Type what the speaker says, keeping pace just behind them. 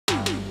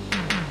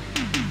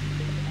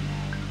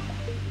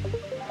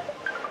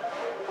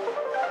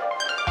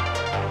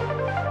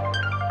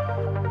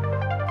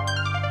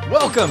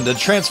Welcome to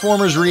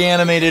Transformers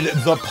Reanimated,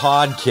 the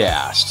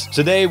podcast.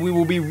 Today we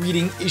will be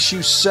reading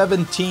issue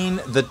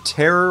 17, The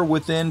Terror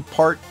Within,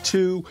 Part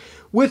 2.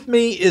 With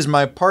me is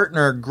my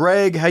partner,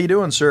 Greg. How you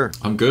doing, sir?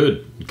 I'm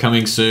good.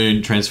 Coming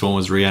soon,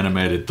 Transformers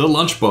Reanimated, The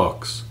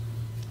Lunchbox.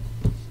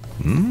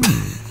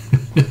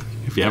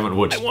 If you haven't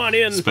watched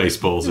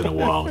Spaceballs in a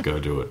while, go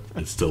do it.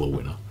 It's still a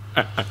winner.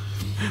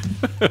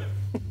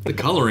 The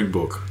colouring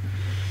book.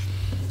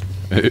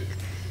 The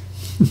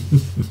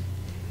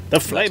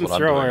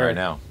flamethrower. Right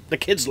now. The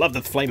kids love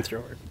the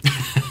flamethrower.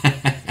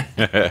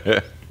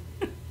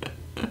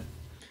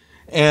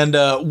 And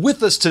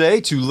with us today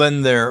to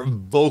lend their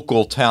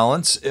vocal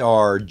talents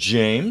are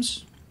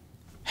James.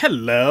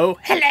 Hello.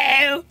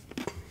 Hello.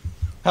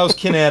 How's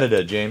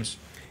Canada, James?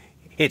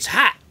 It's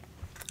hot.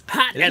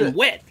 Hot and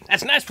wet.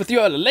 That's nice with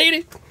you,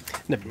 lady.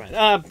 Never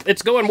mind.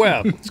 It's going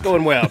well. It's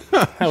going well.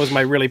 That was my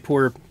really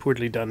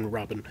poorly done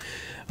Robin.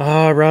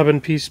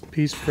 Robin, peace,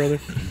 brother.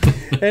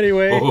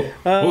 Anyway,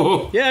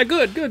 yeah,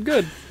 good.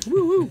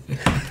 Woo woo.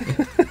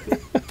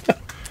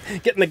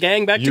 Getting the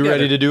gang back together. You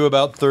ready to do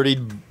about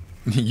 30?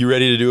 You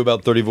ready to do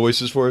about 30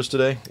 voices for us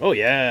today? Oh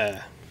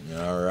yeah.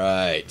 All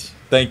right.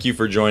 Thank you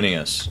for joining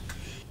us.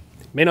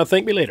 May not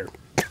thank me later.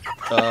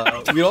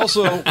 We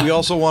also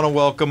want to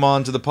welcome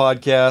onto the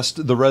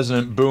podcast the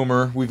resident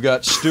boomer. We've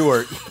got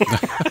Stuart.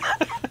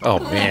 Oh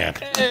man.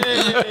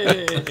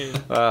 Hey.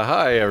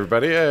 Hi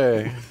everybody.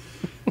 Hey.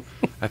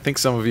 I think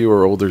some of you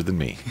are older than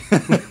me.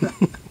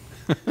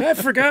 I've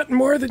forgotten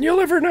more than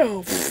you'll ever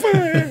know.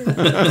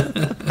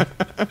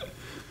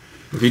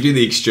 If you do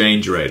the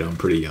exchange rate, I'm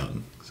pretty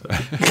young. So.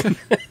 I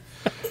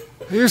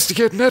used to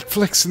get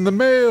Netflix in the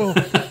mail.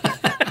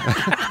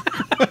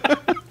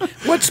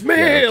 What's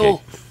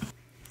mail?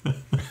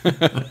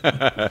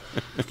 Yeah,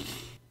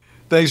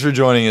 Thanks for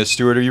joining us,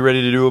 Stuart. Are you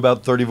ready to do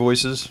about 30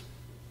 voices?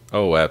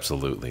 Oh,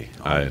 absolutely.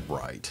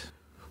 Right.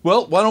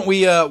 Well, why don't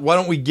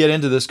we get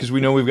into this, because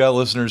we know we've got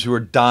listeners who are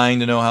dying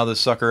to know how this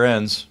sucker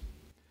ends.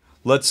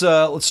 Let's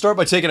start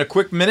by taking a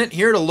quick minute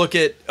here to look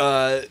at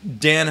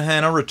Dan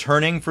Hanna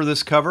returning for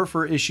this cover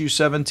for issue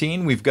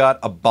 17. We've got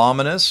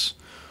Abominus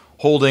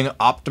holding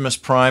Optimus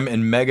Prime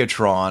and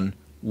Megatron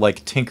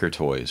like Tinker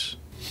Toys.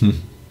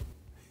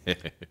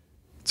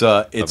 It's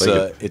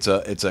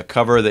a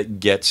cover that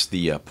gets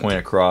the point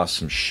across.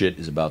 Some shit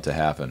is about to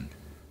happen.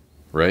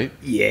 Right?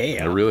 Yeah.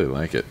 I really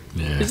like it.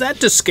 Yeah. Is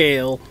that to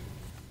scale?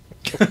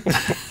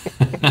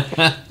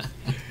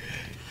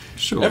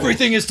 Sure.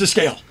 Everything is to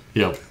scale.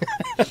 Yep.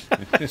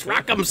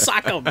 Rock 'em,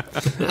 sock 'em.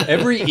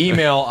 Every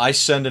email I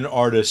send an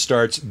artist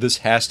starts, "This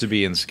has to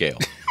be in scale."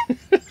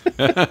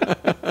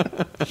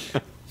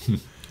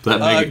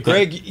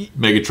 Greg,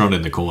 Megatron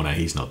in the corner,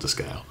 he's not to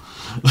scale.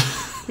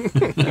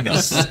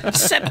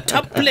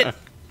 Septuplet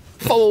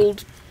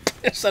fold.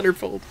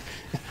 Centerfold.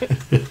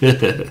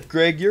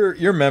 Greg,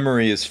 your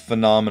memory is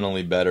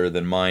phenomenally better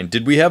than mine.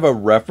 Did we have a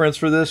reference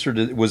for this, or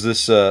was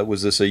this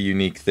a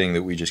unique thing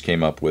that we just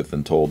came up with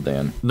and told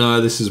Dan? No,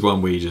 this is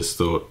one we just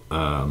thought,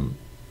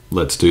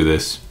 let's do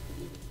this.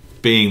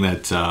 Being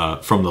that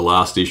from the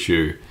last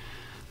issue,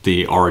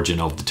 the origin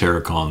of the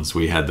Terracons,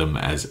 we had them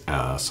as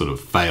sort of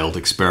failed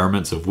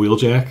experiments of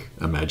Wheeljack.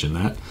 Imagine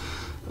that.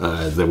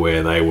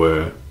 Where they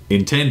were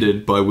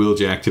intended by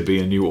Wheeljack to be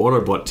a new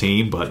Autobot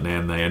team, but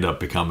then they end up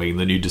becoming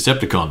the new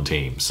Decepticon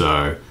team.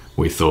 So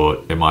we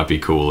thought it might be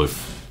cool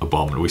if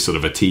we sort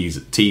of tease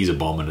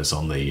Abominus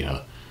on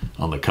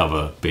the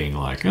cover, being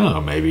like, oh,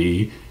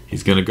 maybe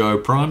he's going to go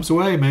Prime's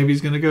way, maybe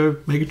he's going to go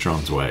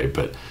Megatron's way.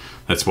 But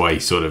that's why he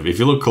sort of, if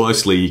you look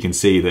closely, you can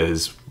see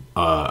there's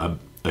a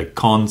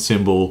con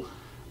symbol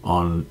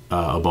on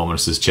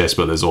Abominus's chest,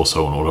 but there's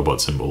also an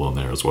Autobot symbol on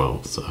there as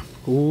well. So.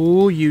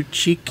 Ooh, you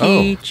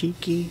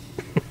cheeky.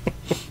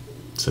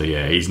 So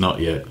yeah, he's not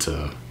yet.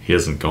 He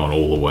hasn't gone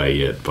all the way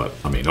yet. But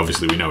I mean,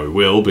 obviously we know he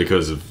will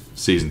because of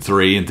season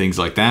 3 and things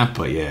like that.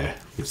 But yeah,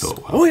 we thought,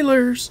 well,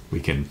 spoilers. We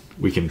can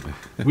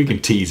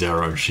tease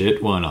our own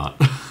shit. Why not?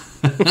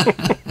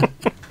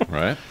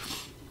 Right.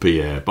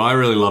 But I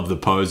really love the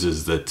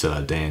poses that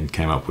Dan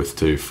came up with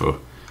too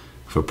for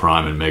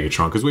Prime and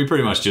Megatron, because we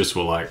pretty much just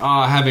were like,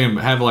 oh,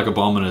 have like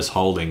Abominus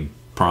holding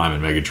Prime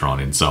and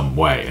Megatron in some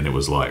way, and it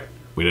was like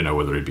we didn't know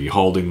whether he'd be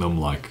holding them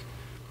like,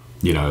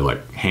 you know,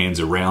 like hands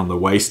around the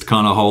waist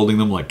kind of holding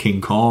them like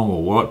King Kong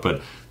or what,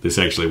 but this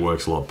actually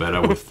works a lot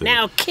better with the...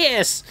 Now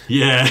kiss!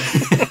 Yeah.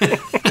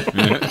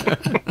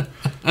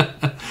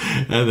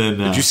 And then...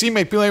 Did you see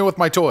me playing with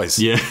my toys?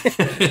 Yeah.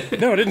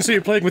 No, I didn't see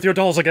you playing with your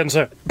dolls again,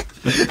 sir.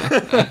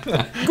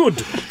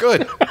 Good.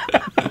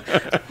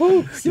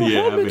 Oh, your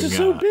helmet is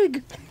so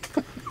big.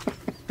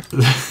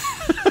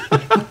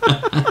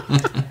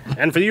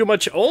 And for you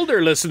much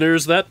older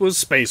listeners, that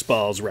was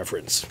Spaceballs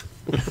reference.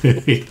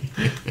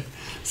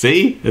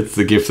 See? It's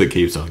the gift that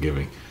keeps on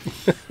giving.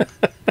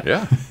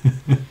 Yeah.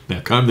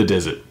 Now comb the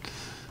desert.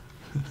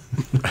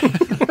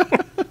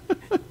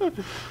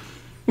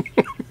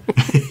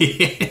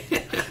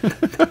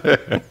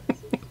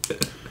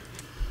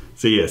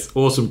 So yes,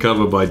 awesome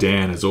cover by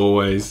Dan as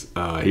always.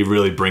 He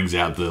really brings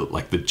out the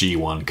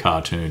G1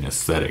 cartoon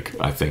aesthetic,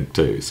 I think,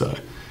 too. So,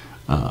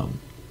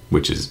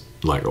 which is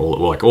like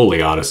all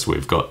the artists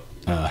we've got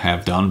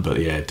have done, but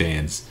yeah,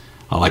 Dan's.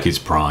 I like his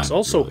prime. It's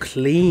also really.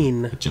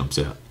 clean. It jumps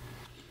out.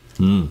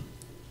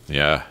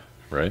 Yeah,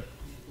 right?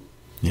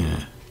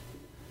 Yeah.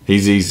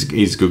 He's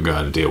a good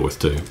guy to deal with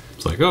too.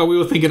 It's like, oh, we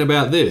were thinking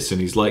about this,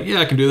 and he's like, yeah,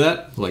 I can do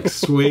that. Like,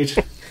 sweet.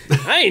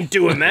 I ain't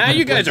doing that.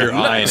 You guys are Your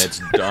eye and nuts.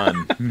 it's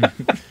done.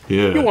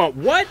 Yeah. You want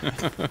what?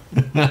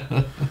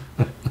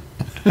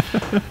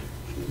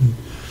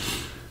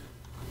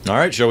 All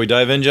right, shall we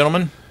dive in,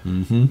 gentlemen?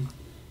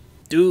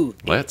 Dude.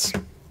 Let's.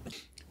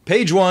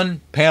 Page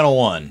 1, Panel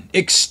 1.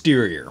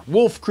 Exterior.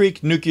 Wolf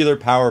Creek Nuclear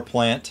Power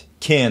Plant,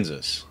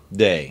 Kansas.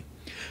 Day.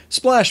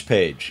 Splash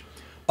page.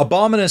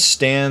 Abominus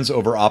stands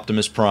over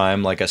Optimus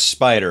Prime like a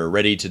spider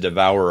ready to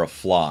devour a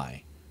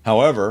fly.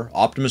 However,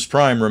 Optimus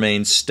Prime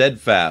remains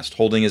steadfast,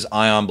 holding his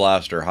ion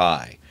blaster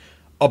high.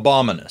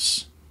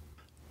 Abominus.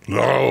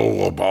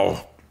 No,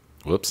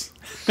 Whoops.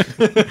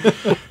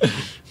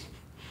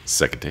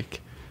 Second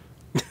take.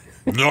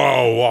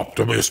 Now,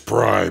 Optimus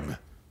Prime,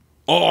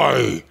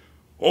 I,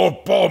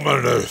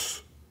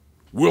 Abominus,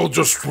 will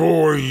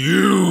destroy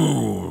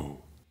you.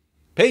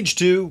 Page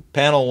 2,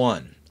 Panel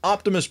 1.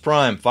 Optimus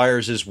Prime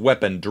fires his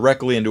weapon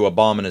directly into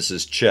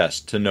Abominus's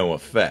chest to no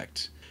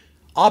effect.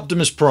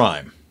 Optimus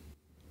Prime.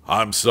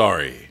 I'm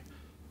sorry.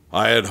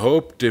 I had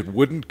hoped it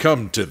wouldn't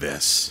come to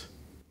this.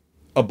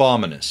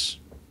 Abominus.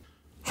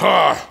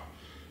 Ha!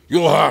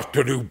 You'll have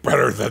to do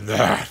better than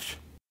that.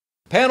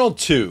 Panel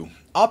 2.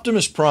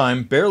 Optimus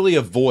Prime barely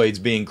avoids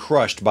being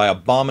crushed by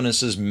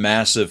Abominus's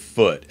massive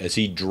foot as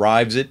he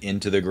drives it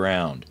into the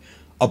ground.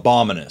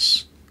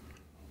 Abominus.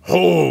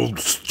 Hold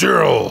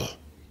still.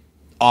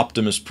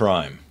 Optimus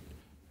Prime.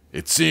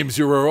 It seems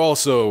you are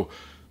also...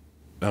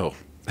 Oh.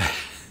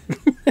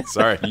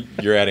 Sorry.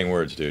 You're adding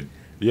words, dude.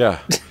 Yeah.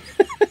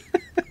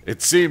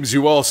 It seems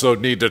you also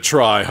need to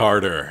try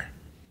harder.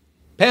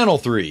 Panel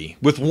 3.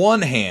 With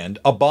one hand,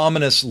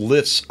 Abominus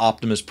lifts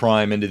Optimus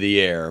Prime into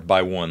the air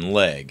by one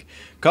leg,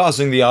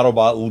 causing the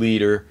Autobot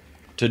leader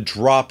to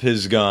drop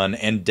his gun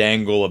and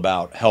dangle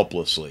about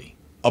helplessly.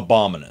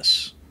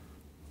 Abominus.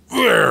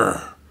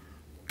 There.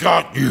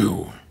 Got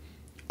you.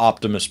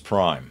 Optimus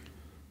Prime.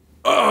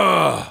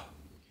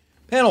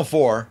 Panel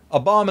 4.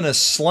 Abominus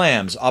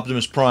slams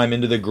Optimus Prime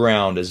into the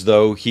ground as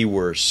though he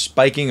were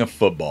spiking a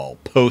football,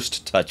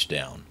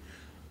 post-touchdown.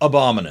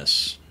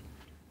 Abominus.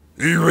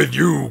 Even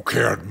you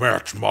can't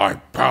match my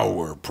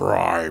power,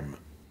 Prime.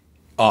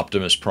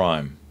 Optimus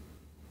Prime.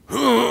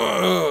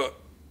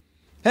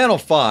 Panel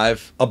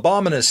 5.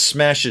 Abominus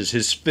smashes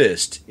his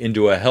fist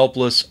into a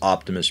helpless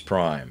Optimus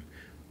Prime.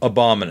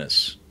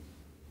 Abominus.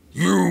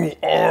 You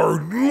are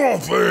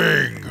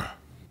nothing.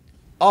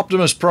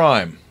 Optimus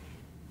Prime.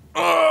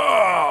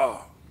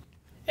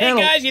 Hey,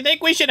 guys, you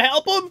think we should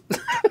help him?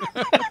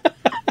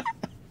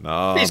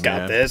 No, He's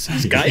got man. this.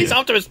 He's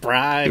Optimus He'll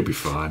Prime. be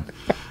fine.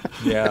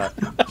 Yeah,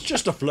 it's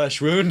just a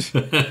flesh wound.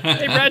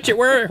 Hey, Ratchet,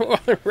 where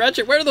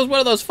are those one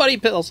of those funny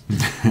pills?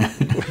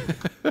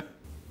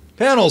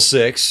 Panel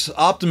 6.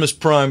 Optimus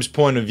Prime's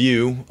point of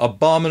view.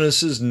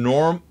 Abominus's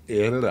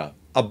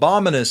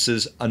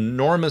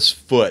enormous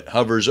foot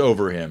hovers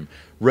over him,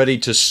 ready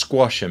to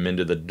squash him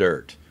into the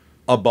dirt.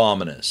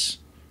 Abominus.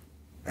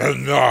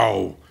 And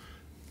now,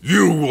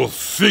 you will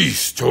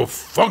cease to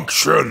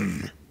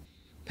function.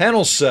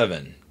 Panel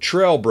 7.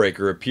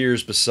 Trailbreaker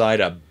appears beside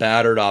a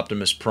battered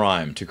Optimus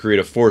Prime to create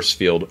a force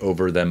field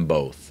over them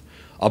both.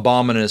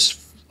 Abominus's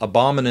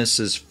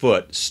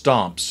foot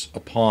stomps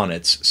upon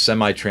its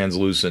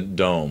semi-translucent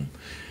dome.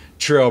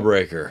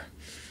 Trailbreaker.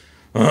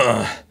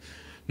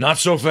 Not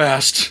so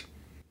fast.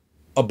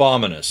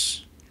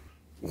 Abominus.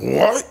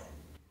 What?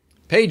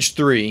 Page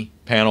 3,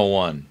 Panel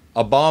 1.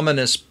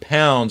 Abominus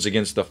pounds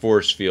against the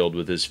force field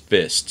with his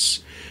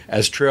fists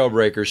as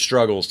Trailbreaker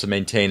struggles to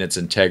maintain its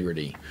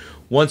integrity.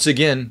 Once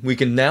again, we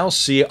can now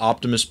see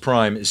Optimus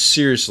Prime is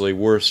seriously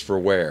worse for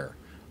wear.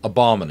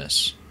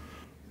 Abominus.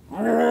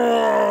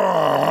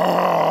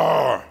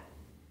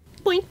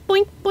 Boink,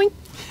 boink, boink.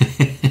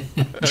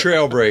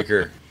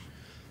 Trailbreaker.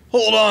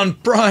 Hold on,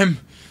 Prime.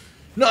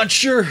 Not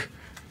sure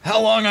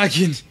how long I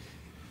can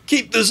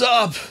keep this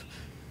up.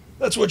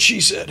 That's what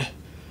she said.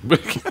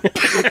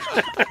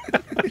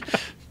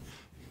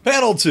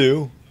 Panel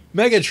 2.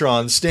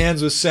 Megatron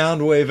stands with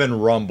Soundwave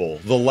and Rumble,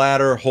 the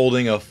latter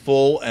holding a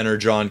full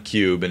Energon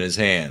cube in his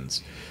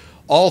hands.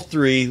 All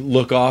three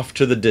look off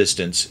to the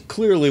distance,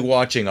 clearly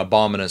watching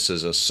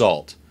Abominus's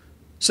assault.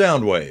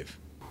 Soundwave.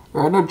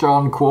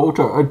 Energon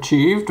quota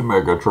achieved,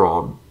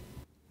 Megatron.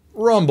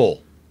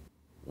 Rumble.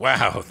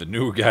 Wow, the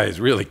new guy is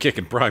really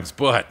kicking Prime's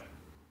butt.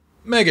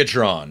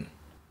 Megatron.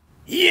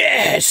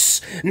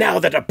 Yes! Now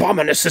that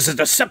Abominus is a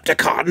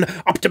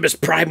Decepticon, Optimus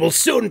Prime will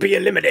soon be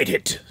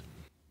eliminated.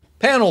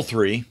 Panel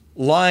 3.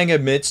 Lying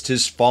amidst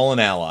his fallen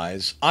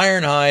allies,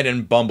 Ironhide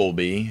and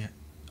Bumblebee,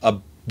 a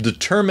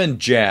determined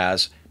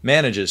Jazz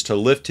manages to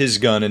lift his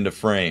gun into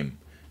frame.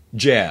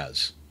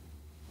 Jazz.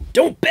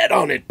 Don't bet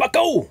on it,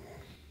 bucko!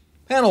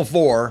 Panel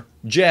 4.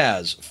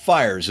 Jazz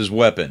fires his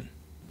weapon.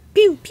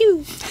 Pew,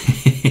 pew.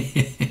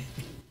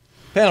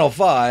 Panel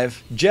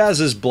 5,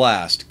 Jazz's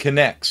blast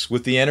connects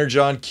with the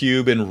Energon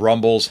cube in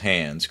Rumble's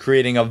hands,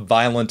 creating a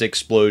violent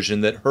explosion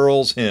that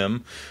hurls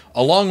him,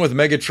 along with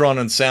Megatron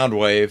and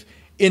Soundwave,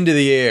 into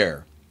the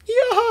air.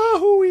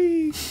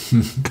 Yahoo!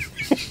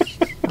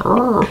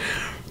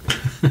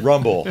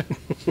 Rumble.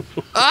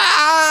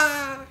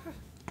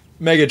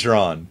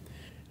 Megatron.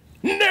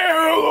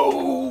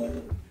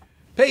 No!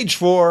 Page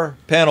 4,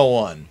 Panel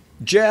 1.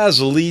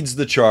 Jazz leads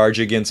the charge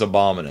against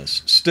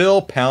Abominus,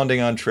 still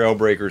pounding on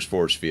Trailbreaker's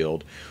force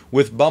field,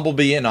 with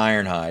Bumblebee and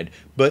Ironhide,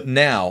 but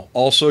now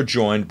also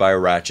joined by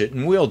Ratchet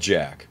and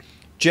Wheeljack.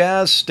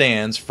 Jazz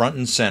stands front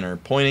and center,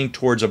 pointing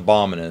towards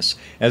Abominus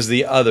as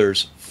the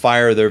others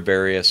fire their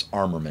various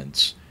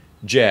armaments.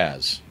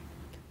 Jazz.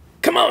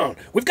 Come on,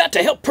 we've got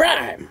to help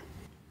Prime!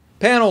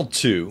 Panel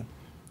 2.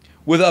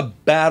 With a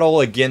battle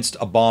against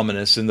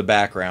Abominus in the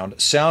background,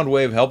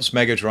 Soundwave helps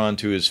Megatron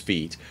to his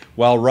feet,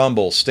 while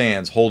Rumble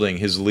stands holding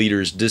his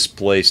leader's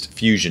displaced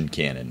fusion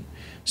cannon.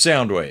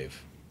 Soundwave.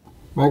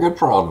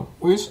 Megatron,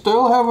 we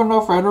still have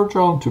enough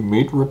Energon to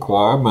meet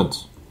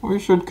requirements. We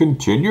should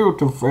continue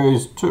to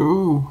Phase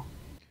 2.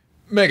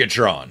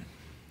 Megatron.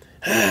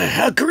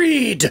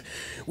 Agreed!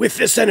 With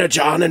this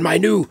Energon and my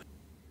new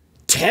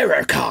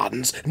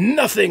Terrorcons,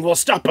 nothing will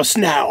stop us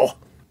now!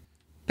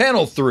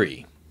 Panel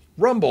 3.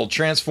 Rumble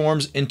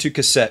transforms into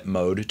cassette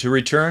mode to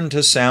return to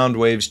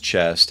Soundwave's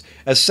chest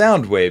as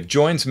Soundwave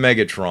joins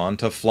Megatron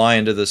to fly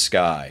into the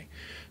sky.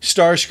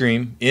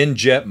 Starscream, in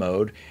jet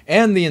mode,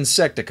 and the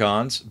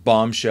Insecticons,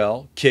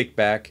 Bombshell,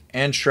 Kickback,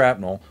 and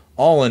Shrapnel,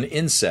 all in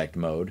insect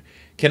mode,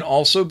 can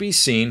also be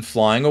seen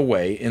flying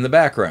away in the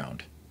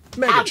background.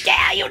 How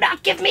dare you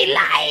not give me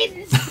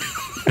lines?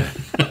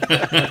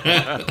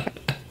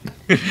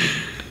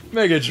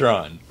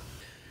 Megatron.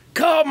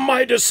 Come,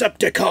 my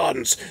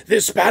Decepticons!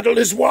 This battle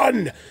is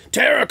won!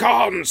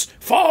 Terracons,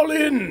 fall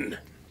in!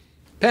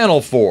 Panel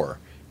 4.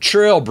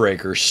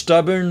 Trailbreaker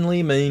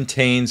stubbornly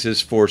maintains his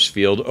force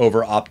field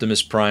over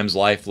Optimus Prime's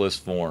lifeless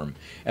form,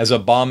 as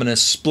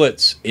Abominus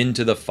splits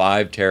into the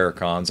 5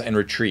 Terracons and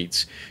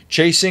retreats,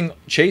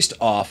 chased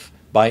off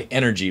by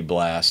energy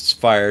blasts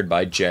fired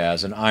by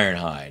Jazz and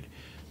Ironhide.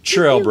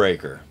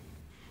 Trailbreaker.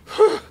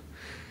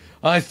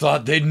 I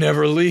thought they'd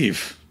never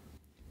leave.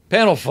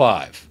 Panel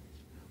 5.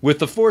 With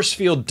the force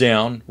field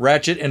down,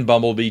 Ratchet and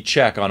Bumblebee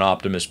check on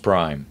Optimus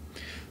Prime.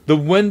 The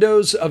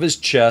windows of his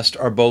chest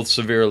are both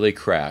severely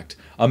cracked,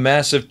 a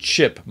massive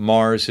chip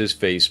mars his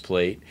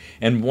faceplate,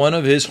 and one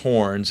of his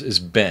horns is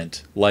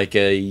bent like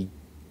a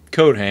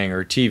coat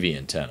hanger TV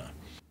antenna.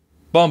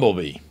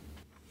 Bumblebee.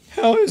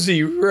 How is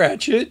he,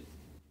 Ratchet?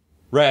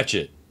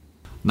 Ratchet.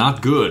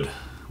 Not good.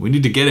 We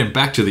need to get him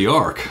back to the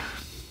Ark.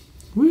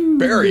 Woo.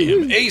 Bury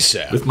him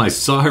ASAP. With my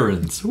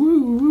sirens.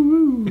 Woo, woo,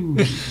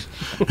 woo.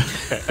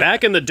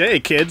 Back in the day,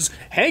 kids,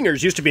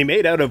 hangers used to be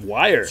made out of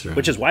wire, right.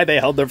 Which is why they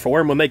held their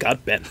form when they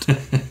got bent.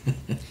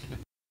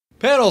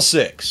 Panel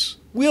 6.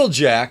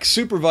 Wheeljack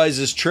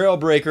supervises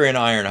Trailbreaker and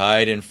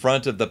Ironhide in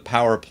front of the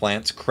power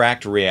plant's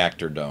cracked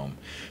reactor dome.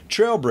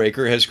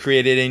 Trailbreaker has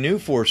created a new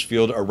force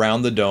field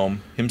around the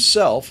dome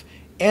himself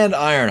and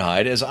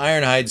Ironhide as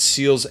Ironhide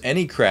seals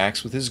any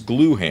cracks with his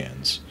glue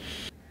hands.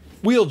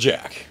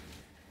 Wheeljack.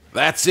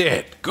 That's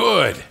it.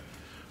 Good.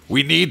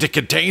 We need to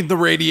contain the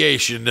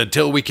radiation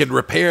until we can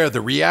repair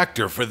the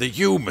reactor for the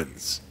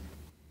humans.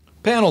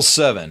 Panel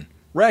 7.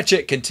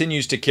 Ratchet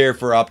continues to care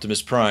for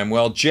Optimus Prime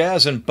while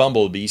Jazz and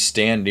Bumblebee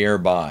stand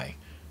nearby.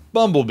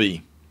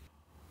 Bumblebee.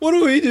 What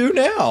do we do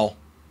now?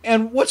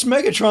 And what's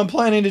Megatron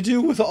planning to do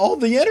with all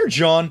the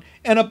Energon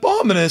and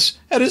Abominus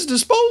at his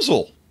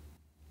disposal?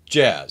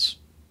 Jazz.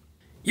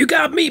 You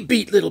got me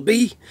beat, little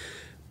bee.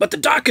 But the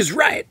Doc is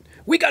right.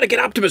 We gotta get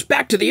Optimus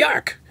back to the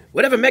Ark.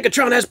 Whatever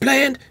Megatron has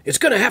planned, it's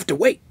gonna have to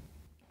wait.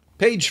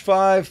 Page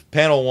 5,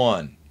 Panel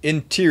 1.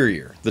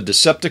 Interior, the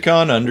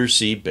Decepticon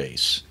Undersea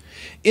Base.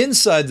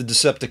 Inside the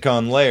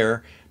Decepticon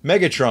lair,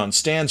 Megatron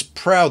stands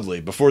proudly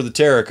before the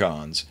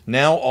Terracons,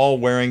 now all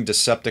wearing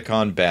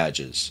Decepticon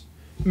badges.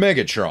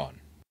 Megatron.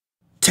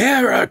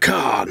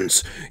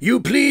 Terracons, you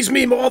please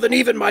me more than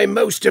even my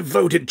most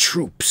devoted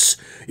troops.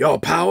 Your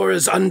power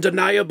is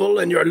undeniable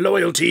and your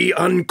loyalty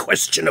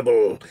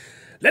unquestionable.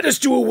 Let us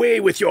do away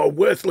with your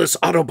worthless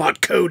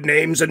Autobot code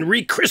names and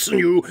rechristen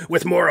you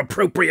with more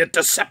appropriate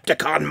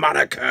Decepticon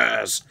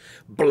monikers.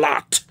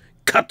 Blot,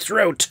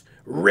 Cutthroat,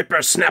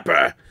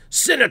 Ripper-Snapper,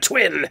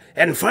 Sinner-Twin,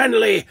 and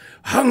finally,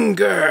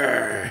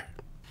 Hunger.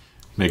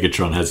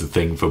 Megatron has a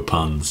thing for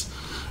puns.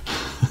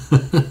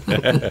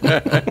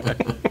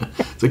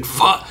 It's like,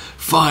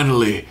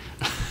 finally.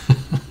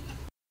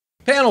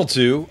 Panel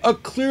 2, a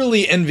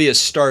clearly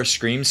envious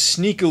Starscream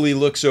sneakily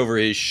looks over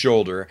his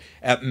shoulder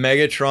at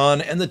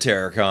Megatron and the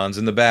Terracons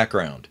in the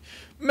background.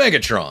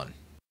 Megatron.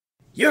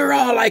 You're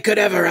all I could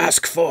ever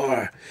ask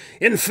for.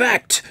 In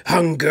fact,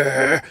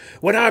 Hunger,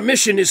 when our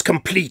mission is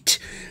complete,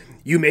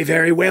 you may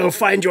very well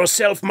find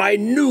yourself my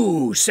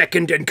new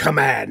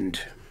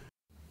second-in-command.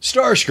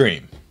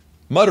 Starscream,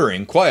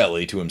 muttering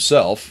quietly to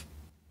himself.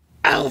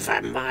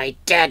 Over my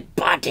dead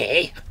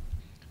body.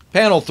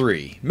 Panel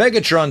 3.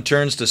 Megatron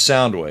turns to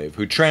Soundwave,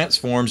 who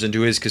transforms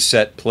into his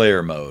cassette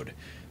player mode.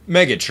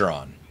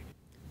 Megatron.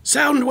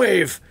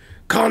 Soundwave,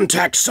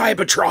 contact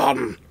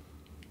Cybertron.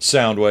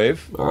 Soundwave.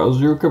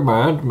 As you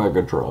command,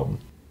 Megatron.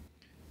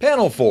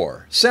 Panel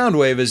 4.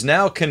 Soundwave is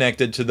now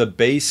connected to the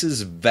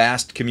base's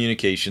vast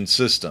communication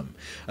system,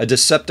 a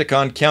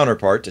Decepticon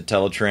counterpart to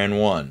Teletran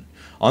 1.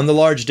 On the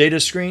large data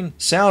screen,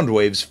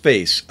 Soundwave's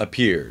face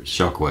appears.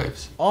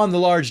 Shockwaves. On the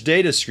large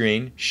data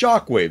screen,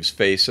 Shockwave's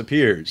face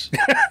appears.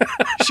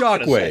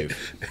 Shockwave.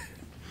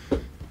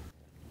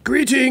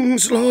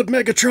 Greetings, Lord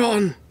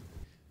Megatron.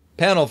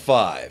 Panel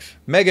 5.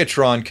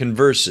 Megatron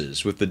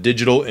converses with the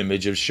digital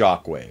image of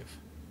Shockwave.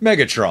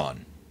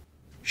 Megatron.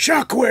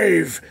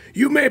 Shockwave,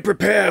 you may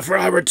prepare for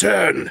our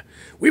return.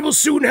 We will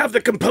soon have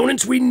the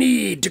components we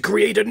need to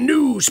create a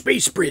new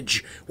space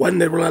bridge, one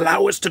that will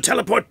allow us to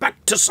teleport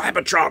back to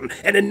Cybertron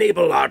and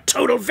enable our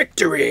total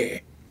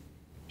victory.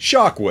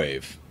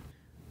 Shockwave.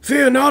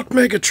 Fear not,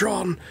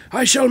 Megatron.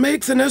 I shall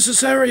make the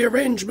necessary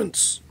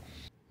arrangements.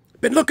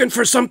 Been looking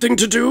for something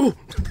to do?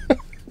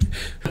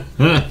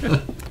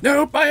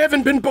 Nope, I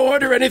haven't been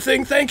bored or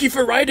anything. Thank you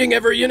for writing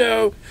ever,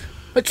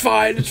 It's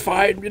fine,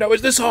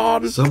 is this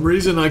on? Some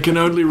reason I can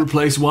only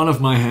replace one of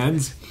my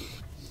hands.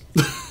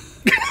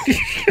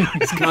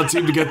 Can't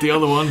seem to get the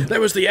other one. That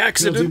was the Can't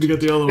seem accident. to get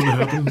the other one to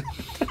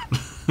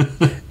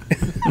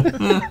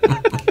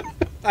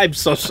happen. I'm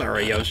so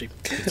sorry, Yoshi.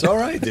 It's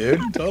alright, dude.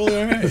 Totally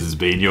alright. This has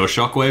been your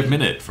Shockwave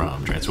Minute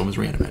from Transformers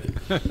Reanimated.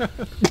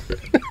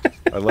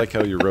 I like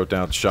how you wrote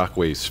down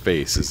Shockwave's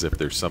face as if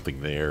there's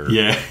something there.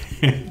 Yeah.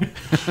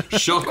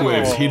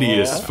 Shockwave's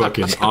hideous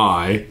fucking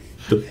eye.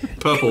 The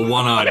purple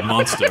one-eyed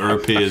monster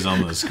appears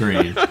on the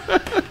screen.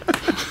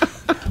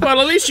 Well,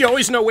 at least you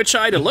always know which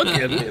eye to look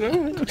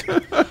in,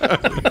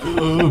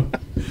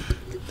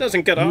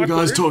 Doesn't get awkward. You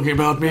guys talking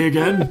about me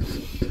again?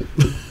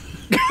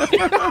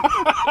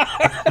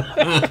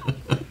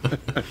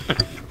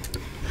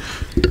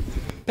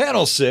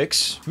 Panel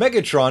 6.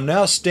 Megatron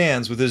now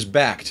stands with his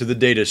back to the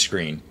data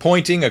screen,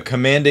 pointing a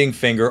commanding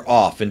finger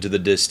off into the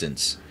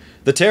distance.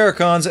 The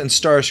Terracons and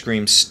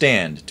Starscream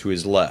stand to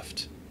his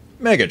left.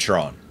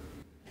 Megatron.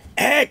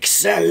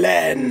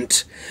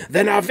 Excellent!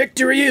 Then our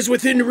victory is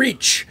within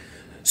reach.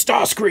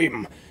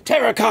 Starscream,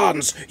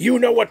 Terracons, you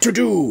know what to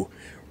do.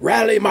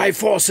 Rally my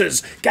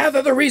forces,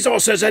 gather the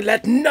resources, and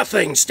let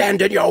nothing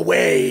stand in your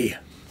way.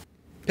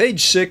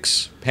 Page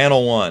 6,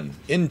 Panel 1.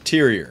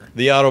 Interior,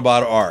 the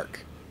Autobot Ark.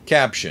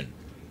 Caption,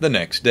 the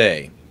next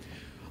day.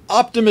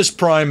 Optimus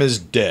Prime is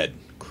dead.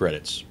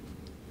 Credits.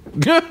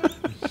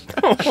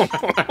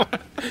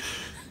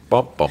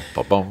 Bum, bum,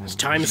 bum, bum.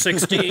 Time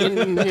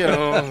 16,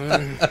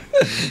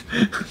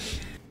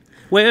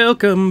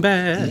 Welcome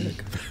back.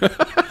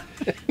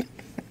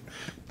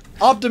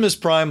 Optimus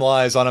Prime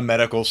lies on a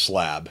medical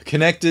slab,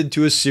 connected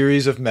to a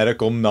series of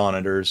medical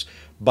monitors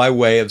by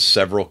way of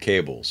several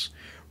cables.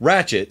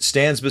 Ratchet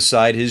stands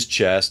beside his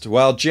chest,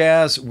 while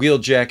Jazz,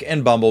 Wheeljack,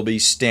 and Bumblebee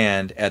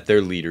stand at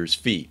their leader's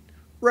feet.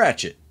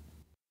 Ratchet.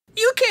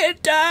 You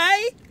can't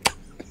die.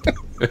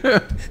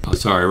 Oh,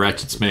 sorry,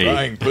 Ratchet's me.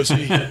 Dying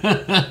pussy.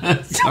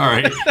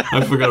 Sorry,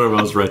 I forgot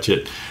about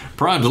Ratchet.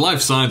 Prime's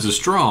life signs are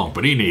strong,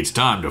 but he needs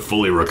time to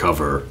fully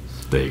recover.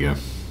 There you go.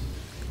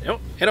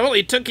 It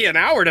only took you an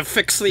hour to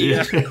fix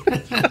the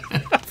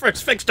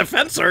first fix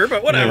defensor,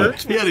 but whatever. Yeah,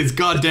 he had his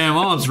goddamn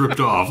arms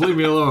ripped off. Leave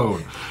me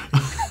alone.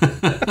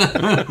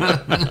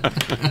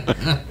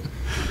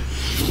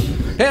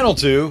 Panel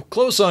 2,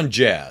 close on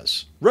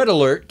Jazz. Red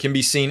Alert can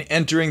be seen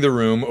entering the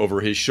room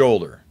over his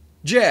shoulder.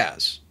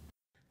 Jazz.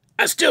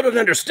 I still don't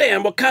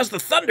understand what caused the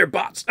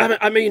Thunderbots,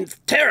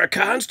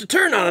 Terracons, to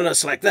turn on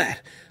us like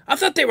that. I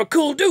thought they were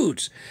cool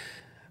dudes.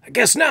 I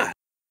guess not.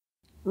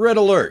 Red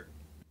Alert.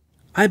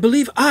 I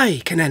believe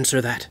I can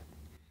answer that.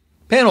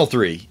 Panel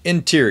 3,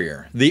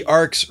 Interior, the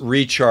Ark's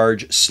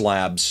Recharge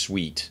Slab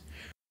Suite.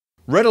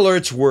 Red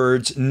Alert's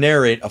words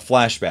narrate a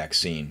flashback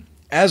scene.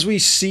 As we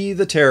see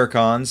the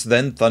Terracons,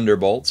 then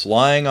Thunderbolts,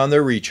 lying on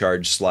their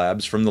recharge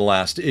slabs from the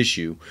last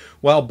issue,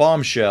 while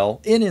Bombshell,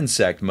 in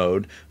insect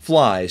mode,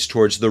 flies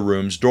towards the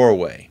room's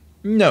doorway.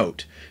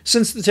 Note,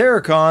 since the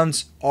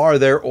Terracons are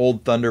their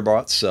old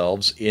Thunderbot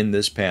selves in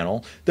this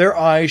panel, their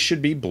eyes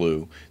should be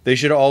blue. They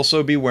should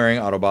also be wearing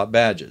Autobot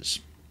badges.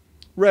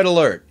 Red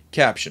Alert,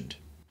 captioned.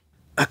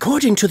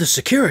 According to the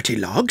security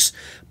logs,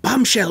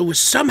 Bombshell was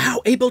somehow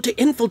able to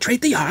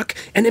infiltrate the Ark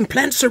and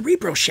implant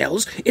cerebro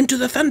shells into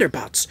the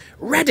Thunderbots,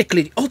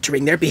 radically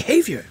altering their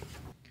behavior.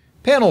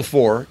 Panel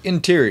 4,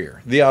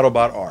 Interior, the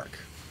Autobot Ark.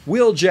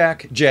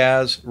 Wheeljack,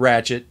 Jazz,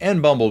 Ratchet,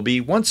 and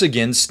Bumblebee once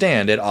again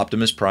stand at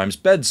Optimus Prime's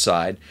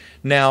bedside,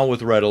 now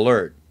with Red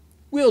Alert.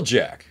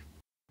 Wheeljack.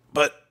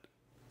 But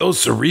those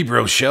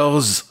cerebro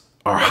shells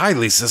are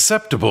highly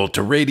susceptible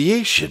to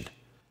radiation,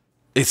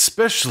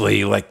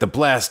 especially like the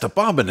blast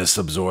Abominus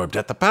absorbed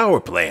at the power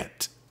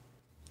plant.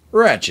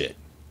 Ratchet.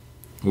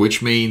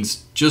 Which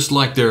means, just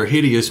like their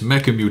hideous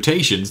mecha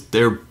mutations,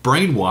 their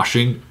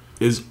brainwashing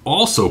is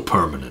also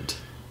permanent.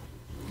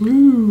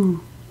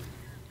 Woo!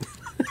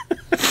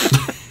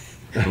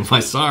 My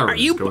siren.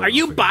 Are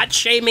you bot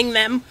shaming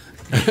them?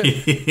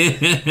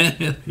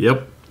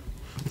 Yep.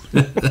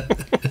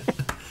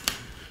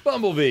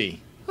 Bumblebee.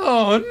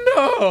 Oh,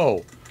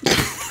 no!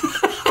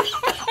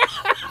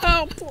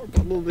 Oh, poor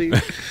Bumblebee.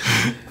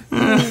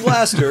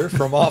 Blaster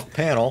from off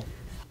panel.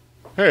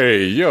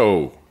 Hey,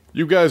 yo,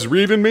 you guys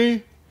reading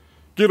me?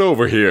 Get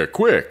over here,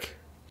 quick.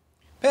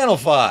 Panel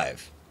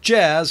 5.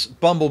 Jazz,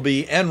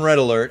 Bumblebee, and Red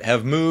Alert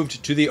have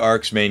moved to the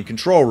Ark's main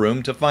control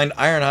room to find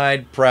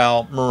Ironhide,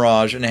 Prowl,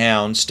 Mirage, and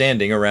Hound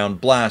standing around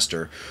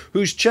Blaster,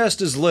 whose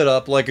chest is lit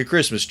up like a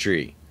Christmas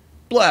tree.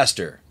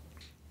 Blaster.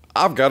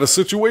 I've got a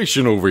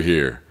situation over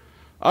here.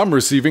 I'm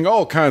receiving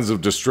all kinds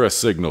of distress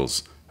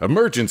signals.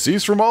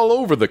 Emergencies from all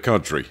over the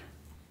country.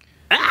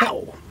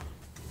 Ow!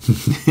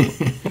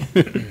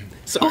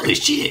 Holy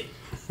shit!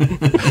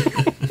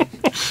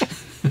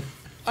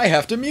 I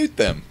have to mute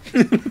them.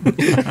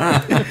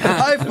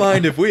 I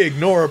find if we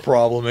ignore a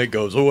problem, it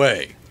goes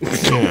away.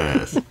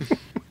 Yes.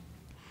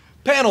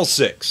 Panel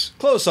 6.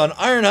 Close on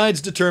Ironhide's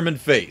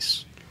determined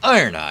face.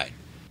 Ironhide.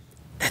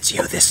 That's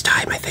you this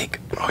time, I think.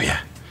 Oh,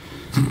 yeah.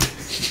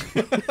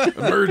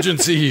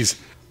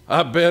 Emergencies.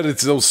 I bet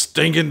it's those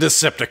stinking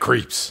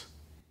Decepticreeps.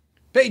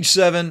 Page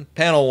 7,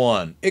 Panel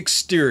 1.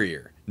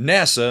 Exterior.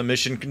 NASA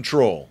Mission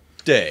Control.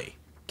 Day.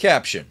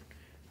 Caption.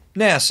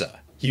 NASA,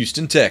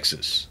 Houston,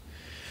 Texas.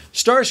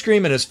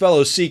 Starscream and his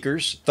fellow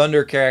Seekers,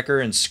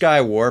 Thundercracker and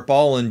Skywarp,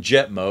 all in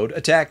jet mode,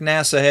 attack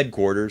NASA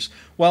headquarters,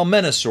 while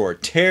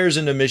Menasor tears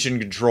into Mission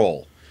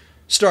Control.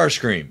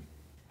 Starscream.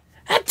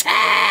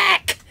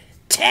 Attack!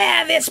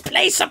 Tear this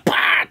place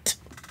apart!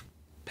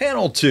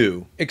 Panel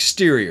 2,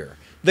 Exterior.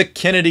 The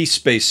Kennedy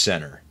Space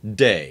Center.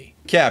 Day.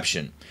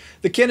 Caption.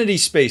 The Kennedy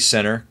Space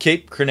Center,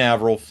 Cape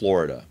Canaveral,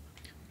 Florida.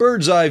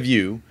 Bird's eye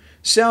view.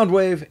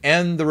 Soundwave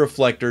and the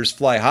reflectors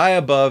fly high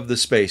above the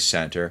Space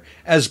Center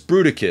as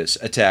Bruticus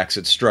attacks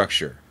its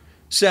structure.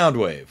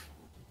 Soundwave.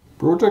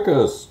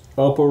 Bruticus,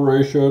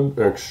 Operation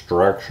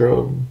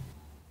Extraction.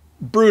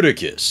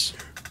 Bruticus.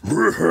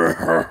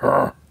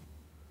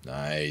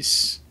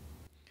 Nice.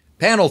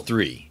 Panel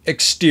 3.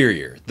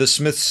 Exterior. The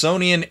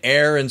Smithsonian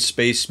Air and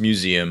Space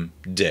Museum.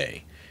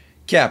 Day.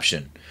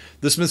 Caption.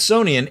 The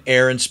Smithsonian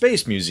Air and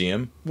Space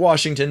Museum,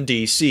 Washington,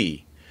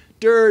 D.C.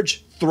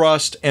 Dirge,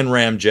 Thrust, and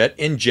Ramjet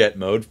in jet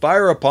mode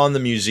fire upon the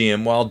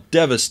museum while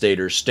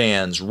Devastator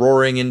stands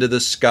roaring into the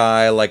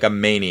sky like a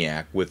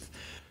maniac with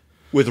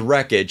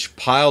wreckage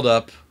piled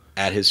up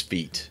at his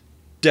feet.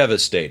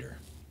 Devastator.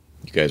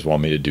 You guys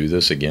want me to do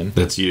this again?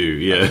 That's you,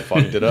 yeah. I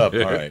fucked it up.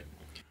 All right.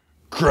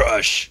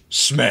 Crush,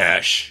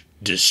 smash,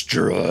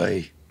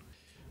 destroy.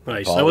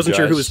 Nice. I wasn't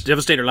sure who was Apologize.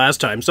 Devastator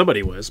last time.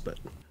 Somebody was, but...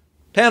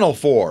 Panel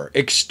 4.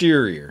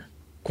 Exterior.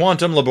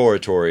 Quantum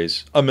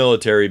Laboratories, a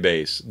military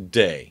base.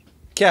 Day.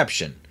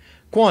 Caption.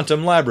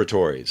 Quantum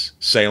Laboratories,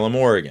 Salem,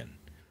 Oregon.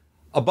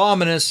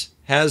 Abominus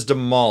has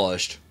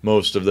demolished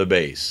most of the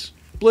base.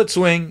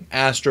 Blitzwing,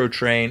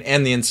 Astrotrain,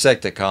 and the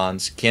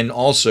Insecticons can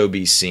also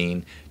be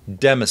seen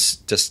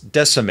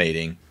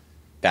decimating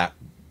that.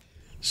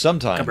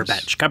 Sometimes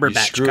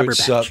Cumberbatch,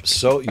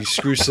 you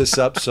screw this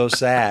up so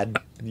sad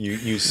you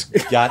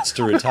gots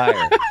to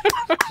retire.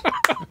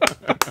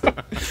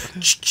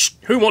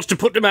 Who wants to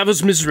put him out of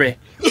his misery?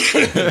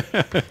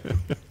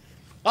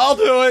 I'll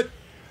do it.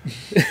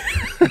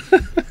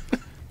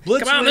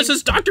 Come on, this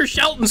is Dr.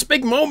 Shelton's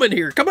big moment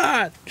here. Come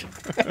on.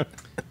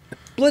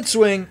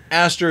 Blitzwing,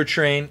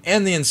 Astrotrain,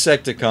 and the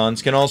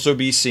Insecticons can also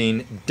be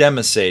seen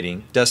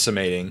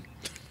decimating.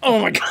 Oh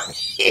my god.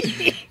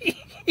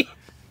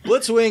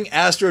 Blitzwing,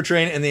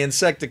 Astrotrain, and the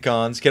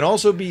Insecticons can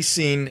also be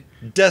seen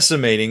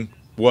decimating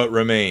what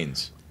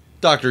remains.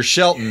 Dr.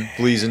 Shelton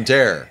flees in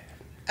terror.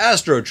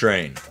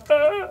 Astrotrain.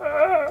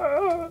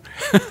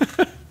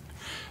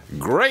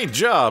 Great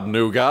job,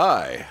 new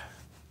guy.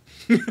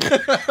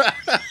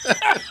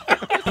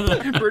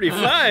 Pretty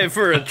fly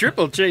for a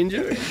triple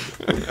changer.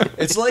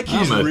 It's like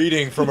he's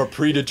reading from a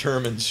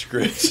predetermined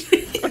script.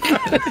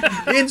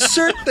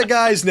 Insert the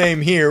guy's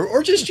name here,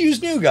 or just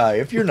use new guy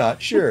if you're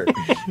not sure.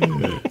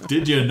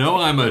 Did you know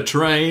I'm a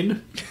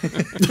train?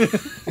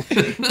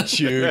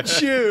 Choo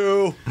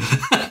choo.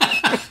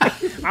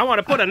 I want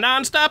to put a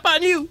nonstop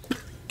on you.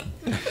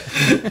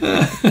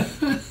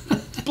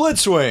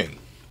 Blitzwing.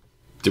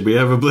 Did we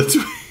have a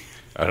Blitzwing?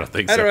 I don't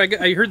think I so. don't know.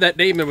 I heard that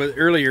name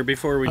earlier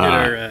before we did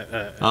our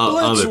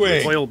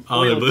Blitzwing. oil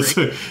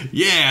Blitzwing.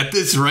 Yeah, at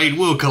this rate,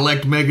 we'll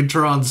collect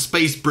Megatron's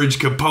space bridge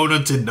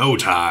components in no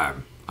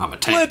time. I'm a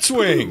tank.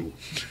 Blitzwing.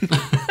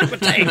 I'm a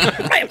tank.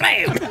 Blam,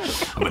 blam.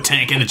 I'm a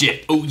tank and a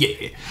jet. Oh,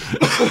 yeah.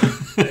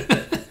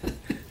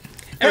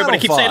 Everybody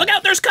keeps saying, five. look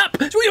out, there's Cup.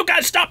 You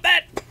guys stop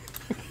that.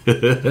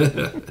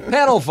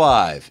 Panel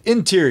 5.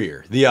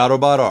 Interior. The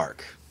Autobot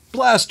Ark.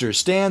 Blaster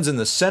stands in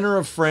the center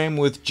of frame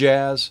with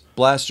Jazz.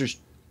 Blaster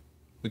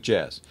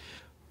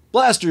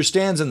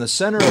stands in the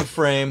center of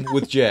frame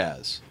with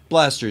Jazz.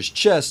 Blaster's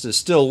chest is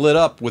still lit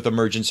up with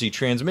emergency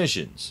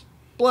transmissions.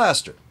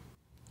 Blaster.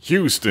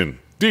 Houston,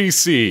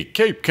 D.C.,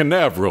 Cape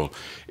Canaveral,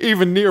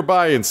 even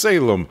nearby in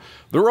Salem,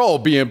 they're all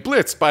being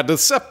blitzed by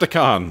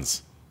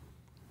Decepticons.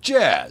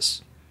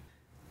 Jazz.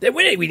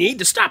 We need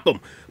to stop them.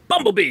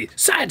 Bumblebee,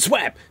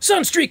 Sideswipe,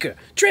 Sunstreaker,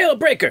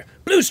 Trailbreaker,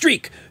 Blue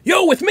Streak.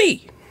 Yo with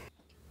me.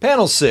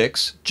 Panel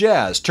 6.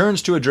 Jazz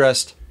turns to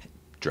address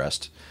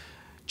dressed.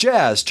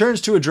 Jazz turns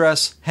to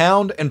address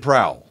Hound and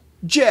Prowl.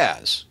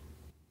 Jazz.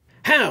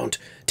 Hound,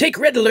 take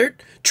Red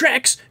Alert,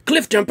 Tracks,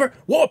 Cliff Jumper,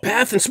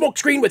 Warpath, and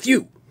Smokescreen with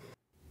you.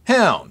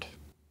 Hound.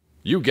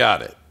 You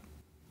got it.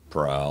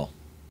 Prowl.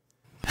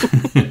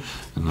 And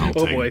I'll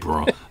Oh, take boy.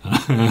 Bro.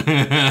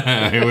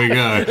 Here we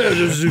go.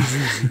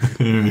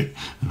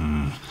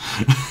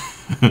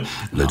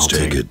 Let's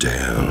take it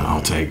down.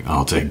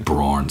 I'll take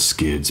Brawn,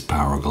 Skids,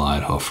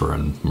 Powerglide, Huffer,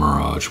 and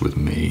Mirage with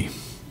me.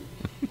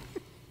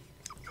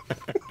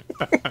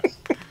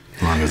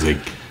 As long as they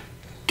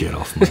get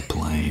off my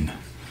plane.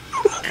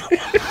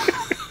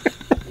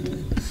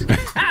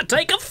 I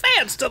take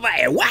offense to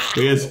that. Wow.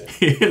 He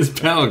has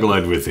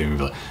Powerglide with him.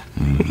 He's like,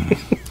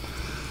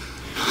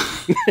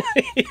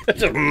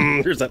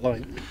 Here's that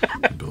line.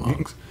 it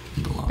belongs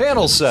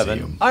Panel in the 7.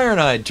 museum.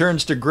 Ironhide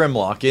turns to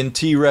Grimlock in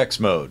T-Rex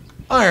mode.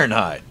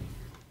 Ironhide.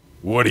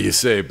 What do you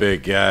say,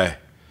 big guy?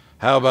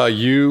 How about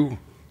you?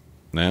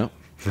 No?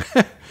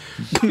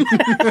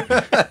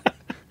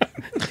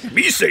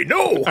 Me say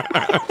no.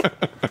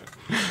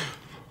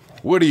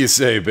 What do you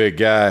say, big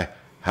guy?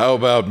 How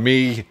about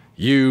me,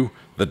 you,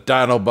 the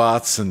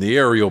Dinobots, and the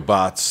Aerial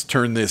Bots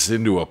turn this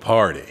into a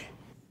party?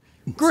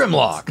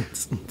 Grimlock.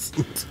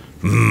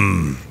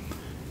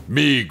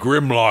 Me,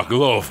 Grimlock,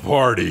 love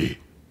party.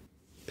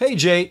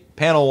 Page 8,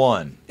 Panel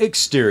 1.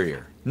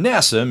 Exterior.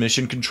 NASA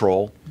Mission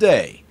Control.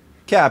 Day.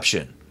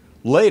 Caption.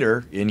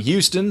 Later in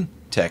Houston,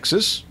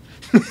 Texas.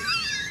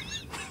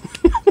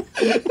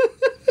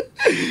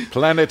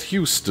 Planet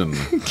Houston.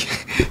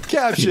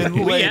 Caption.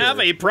 We Later. have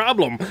a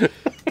problem.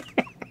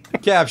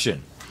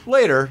 Caption.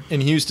 Later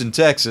in Houston,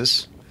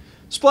 Texas.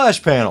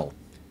 Splash panel.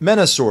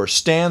 Menasor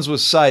stands with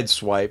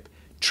Sideswipe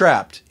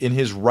trapped in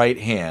his right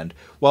hand,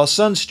 while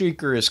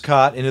Sunstreaker is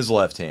caught in his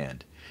left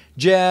hand.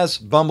 Jazz,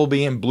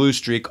 Bumblebee, and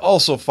Bluestreak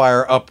also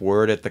fire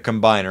upward at the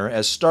Combiner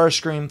as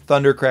Starscream,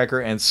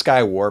 Thundercracker, and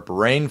Skywarp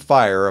rain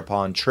fire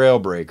upon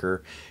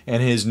Trailbreaker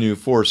and his new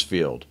force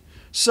field.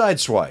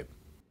 Sideswipe.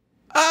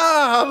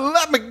 Ah,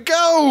 let me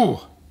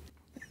go!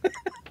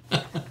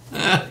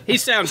 He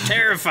sounds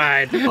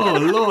terrified. Oh,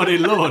 lordy,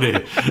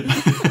 lordy.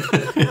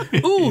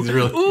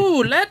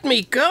 Ooh, let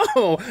me go.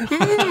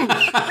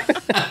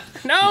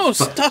 No,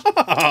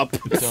 stop.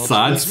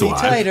 Sideswipe.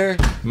 Tighter.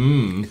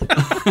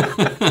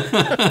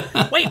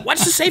 Wait,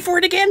 what's the safe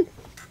word again?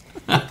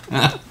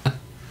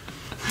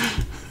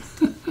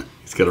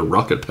 He's got a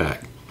rocket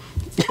pack.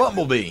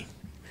 Bumblebee.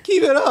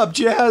 Keep it up,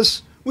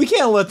 Jazz. We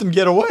can't let them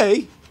get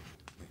away.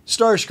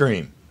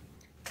 Starscream.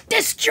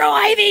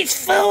 Destroy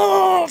these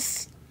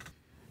fools!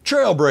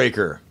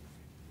 Trailbreaker.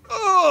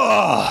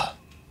 Ugh.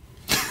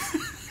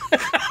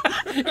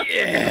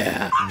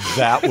 Yeah.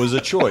 That was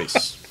a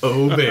choice.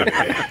 Oh, baby.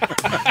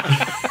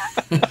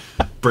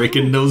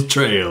 Breaking those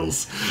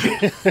trails.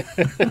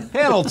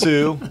 Panel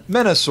 2,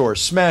 Menasor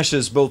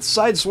smashes both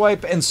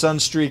Sideswipe and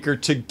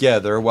Sunstreaker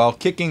together while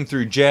kicking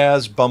through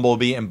Jazz,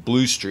 Bumblebee, and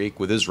Bluestreak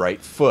with his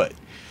right foot.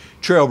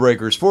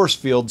 Trailbreaker's force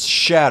field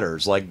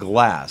shatters like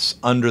glass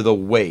under the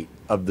weight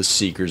of the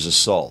Seeker's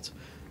assault.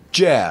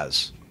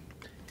 Jazz.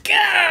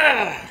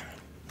 Gah!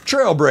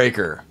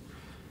 Trailbreaker.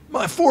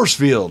 My force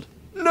field.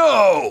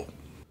 No!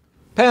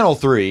 Panel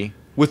 3,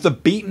 with the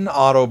beaten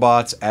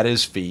Autobots at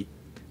his feet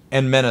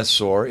and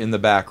Menasor in the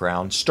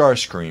background,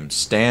 Starscream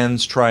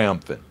stands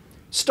triumphant.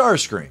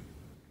 Starscream.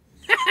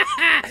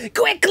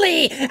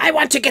 Quickly! I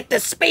want to get the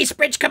space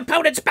bridge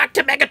components back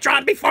to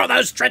Megatron before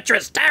those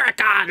treacherous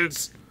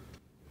Terracons!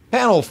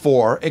 Panel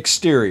 4,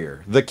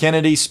 Exterior, the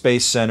Kennedy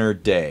Space Center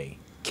Day.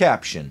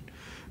 Caption.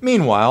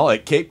 Meanwhile,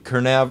 at Cape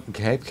Canaveral...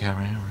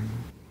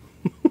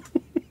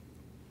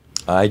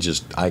 I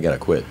gotta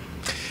quit.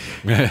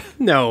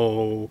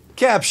 No.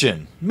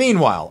 Caption.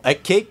 Meanwhile,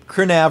 at Cape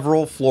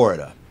Canaveral,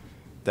 Florida.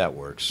 That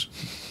works.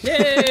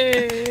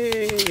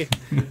 Yay!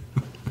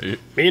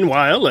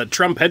 Meanwhile, at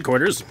Trump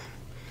headquarters.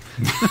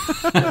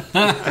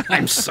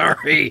 I'm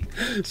sorry.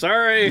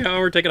 Sorry. Oh,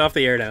 we're taking off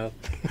the air now.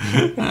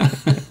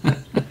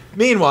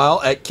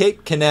 Meanwhile, at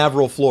Cape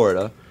Canaveral,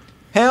 Florida,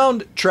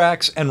 Hound,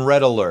 Trax, and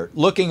Red Alert,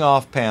 looking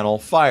off panel,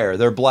 fire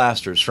their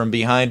blasters from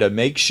behind a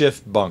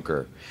makeshift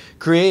bunker,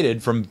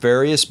 created from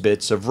various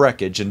bits of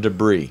wreckage and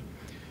debris.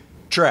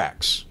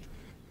 Trax.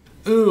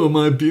 Oh,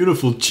 my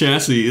beautiful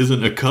chassis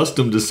isn't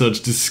accustomed to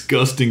such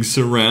disgusting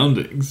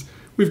surroundings.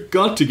 We've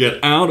got to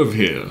get out of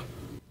here.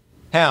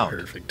 Hound.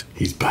 Perfect.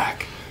 He's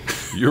back.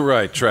 You're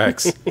right,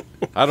 Trax.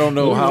 I don't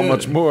know how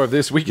much more of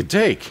this we could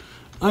take.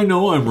 I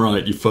know I'm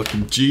right, you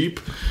fucking Jeep.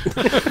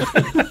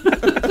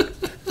 I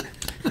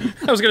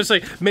was gonna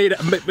say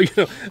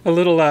a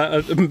little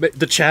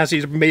the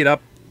chassis made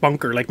up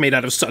bunker, like made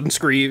out of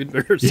sunscreen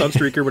or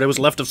Sunstreaker, when it was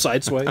left of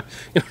Sideswipe.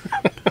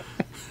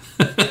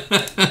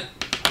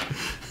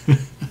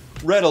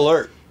 Red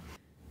Alert.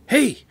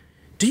 Hey,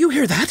 do you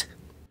hear that?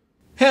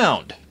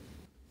 Hound.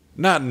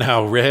 Not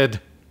now,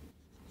 Red.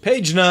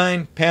 Page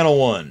 9, Panel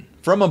 1.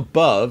 From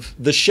above,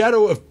 the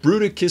shadow of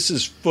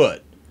Bruticus's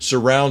foot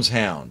surrounds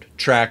Hound,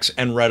 Trax,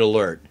 and Red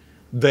Alert.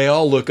 They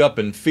all look up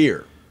in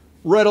fear.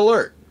 Red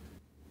Alert.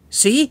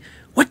 See?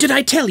 What did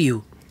I tell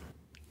you?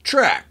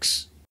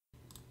 Trax.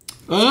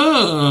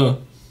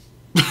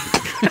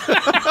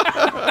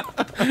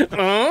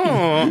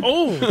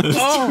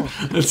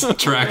 It's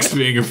Trax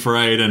being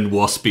afraid and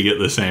waspy at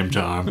the same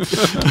time.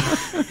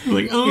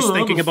 Like, He's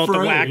thinking I'm about the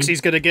afraid. wax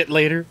he's gonna get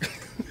later.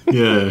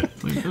 Yeah.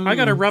 Like, I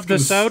gotta rub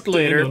this out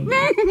later.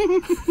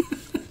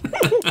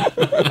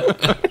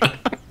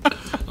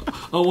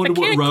 I wonder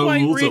what Can't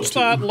quite Raoul's reach up to.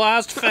 that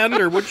last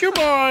fender. Would you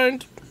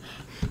mind?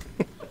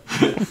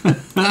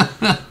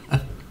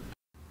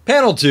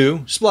 Panel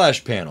 2,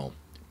 Splash Panel.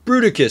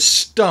 Bruticus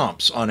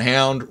stomps on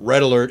Hound,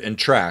 Red Alert, and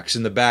Trax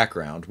in the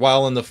background,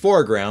 while in the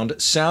foreground,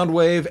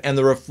 Soundwave and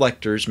the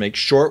Reflectors make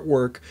short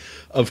work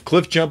of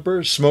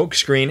Cliffjumper,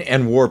 Smokescreen,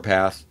 and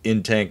Warpath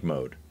in tank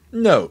mode.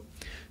 Note,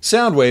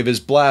 Soundwave is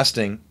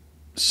blasting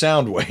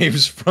sound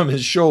waves from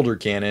his shoulder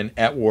cannon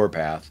at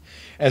Warpath,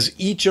 as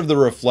each of the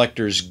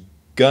Reflectors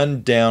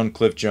gun down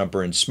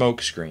Cliffjumper and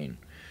Smokescreen.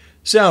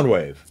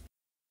 Soundwave.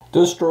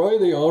 Destroy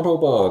the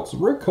Autobots.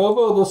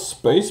 Recover the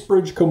space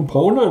bridge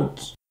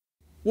components.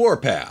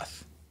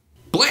 Warpath.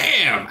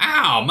 Blam!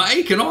 Ow! My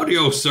aching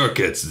audio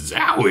circuits!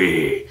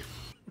 Zowie!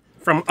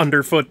 From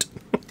underfoot.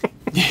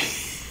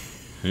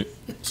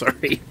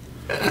 Sorry.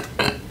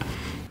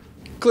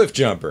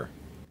 Cliffjumper.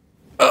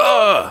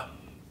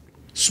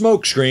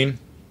 Smokescreen.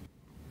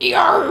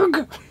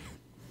 Yarg!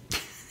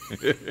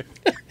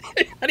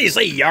 How do you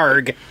say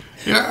yarg?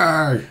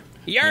 Yarg!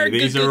 Yarg.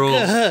 These are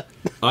all.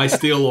 I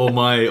steal all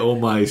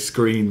my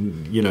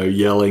screen,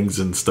 yellings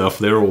and stuff.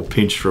 They're all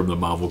pinched from the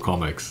Marvel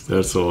comics.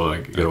 That's all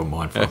I get all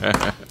mine from.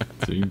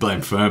 So you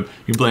blame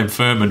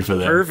Furman for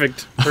that.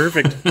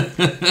 Perfect.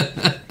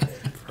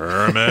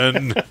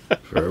 Furman.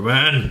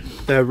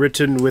 They're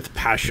written with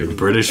passion.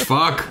 British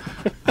fuck.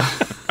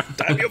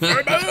 Damn you,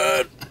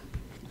 Furman!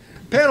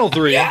 Panel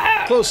 3,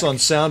 close on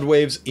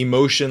Soundwave's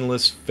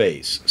emotionless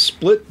face,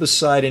 split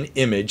beside an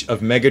image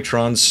of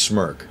Megatron's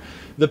smirk.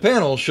 The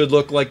panel should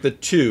look like the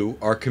two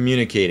are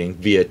communicating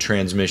via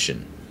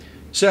transmission.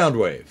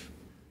 Soundwave.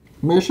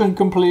 Mission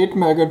complete,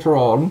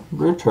 Megatron.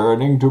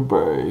 Returning to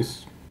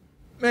base.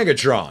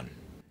 Megatron.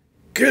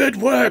 Good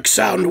work,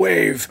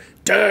 Soundwave.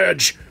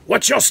 Dirge,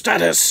 what's your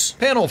status?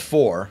 Panel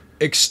 4,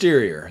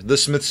 exterior, the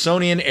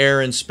Smithsonian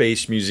Air and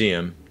Space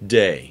Museum,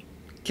 day.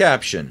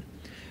 Caption.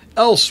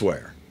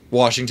 Elsewhere,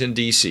 Washington,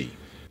 D.C.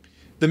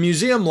 The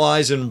museum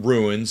lies in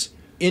ruins.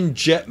 In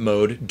jet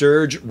mode,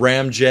 Dirge,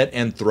 Ramjet,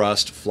 and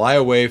Thrust fly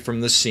away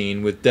from the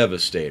scene with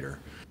Devastator.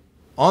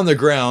 On the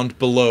ground,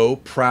 below,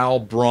 Prowl,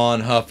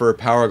 Brawn, Huffer,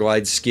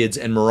 Powerglide, Skids,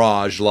 and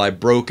Mirage lie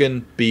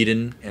broken,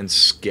 beaten, and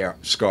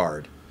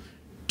scarred.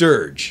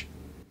 Dirge.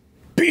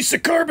 Piece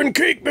of carbon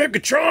cake,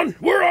 Megatron.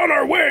 We're on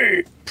our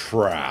way.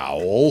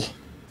 Prowl.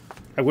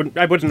 I wouldn't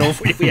know if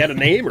we had a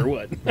name or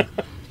what. I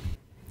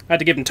had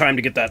to give him time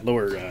to get that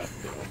lower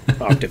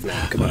octave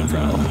now. Come on,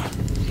 Prowl.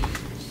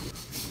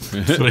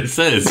 That's what it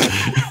says.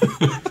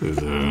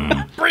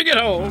 Bring it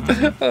home.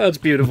 Oh, that's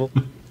beautiful.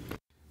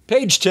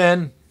 Page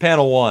 10,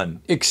 Panel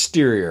 1,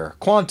 exterior,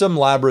 Quantum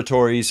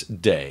Laboratories,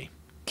 day.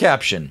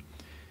 Caption.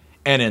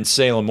 And in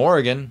Salem,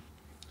 Oregon,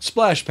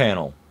 splash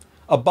panel.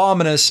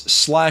 Abominus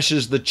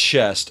slashes the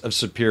chest of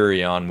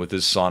Superion with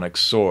his sonic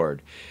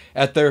sword.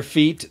 At their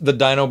feet, the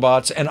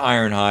Dinobots and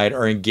Ironhide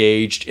are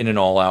engaged in an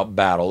all-out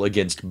battle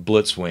against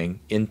Blitzwing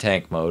in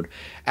tank mode,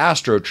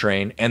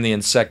 Astrotrain, and the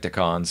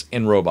Insecticons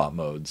in robot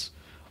modes.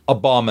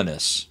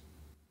 Abominus.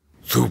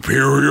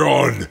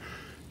 Superion,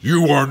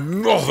 you are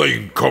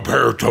nothing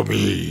compared to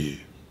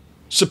me.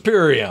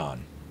 Superion.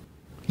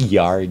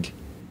 Yarg.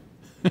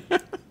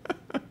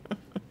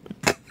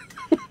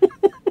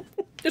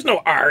 There's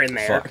no R in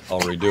there. Fuck,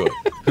 I'll redo it.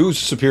 Who's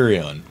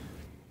Superion?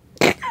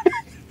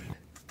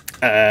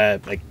 I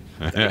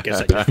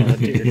guess I just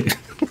volunteered.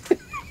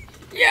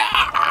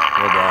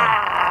 Well done.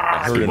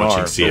 I heard been an watching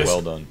R, but CS.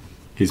 well done.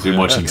 He's been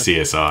watching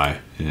CSI.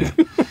 Yeah.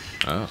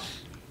 Oh.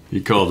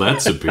 You call that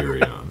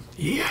Superion?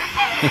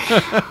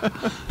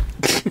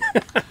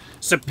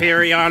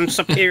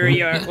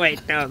 Superior.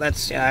 Wait, no,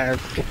 that's. I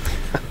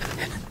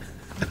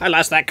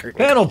lost that curtain.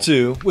 Panel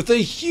 2, with a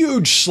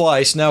huge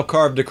slice now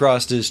carved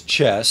across his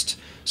chest,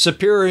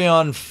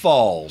 Superion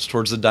falls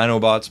towards the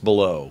Dinobots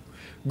below.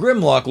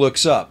 Grimlock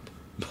looks up,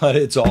 but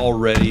it's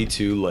already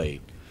too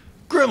late.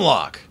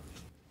 Grimlock!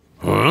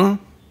 Huh?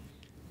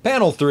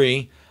 Panel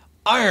 3,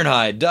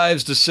 Ironhide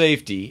dives to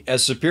safety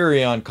as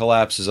Superion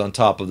collapses on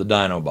top of the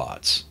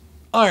Dinobots.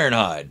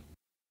 Ironhide.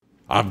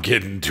 I'm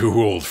getting too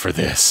old for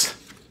this.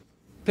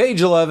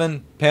 Page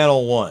 11,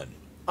 Panel 1.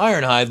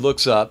 Ironhide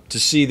looks up to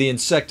see the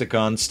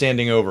Insecticon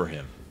standing over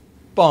him.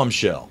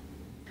 Bombshell.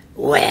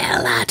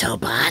 Well,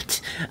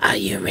 Autobot, are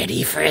you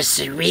ready for a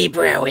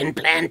cerebro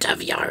implant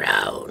of your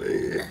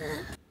own?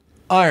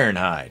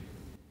 Ironhide.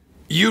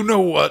 You know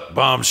what,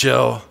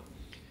 Bombshell?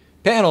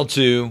 Panel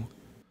 2.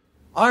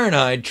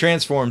 Ironhide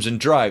transforms and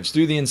drives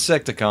through the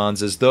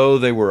Insecticons as though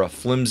they were a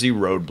flimsy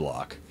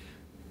roadblock.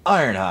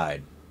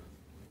 Ironhide.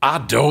 I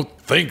don't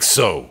think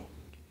so.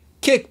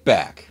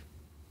 Kickback.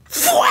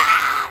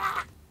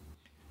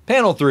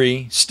 Panel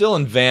 3, still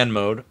in van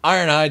mode,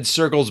 Ironhide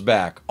circles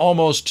back,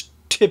 almost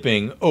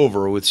tipping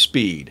over with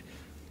speed.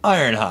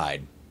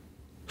 Ironhide.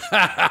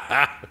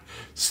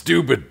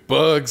 Stupid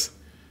bugs.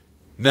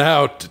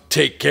 Now to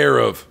take care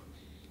of.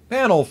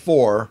 Panel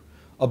 4.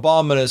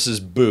 Abominus's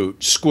boot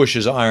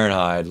squishes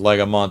Ironhide like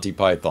a Monty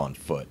Python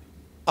foot.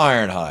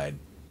 Ironhide.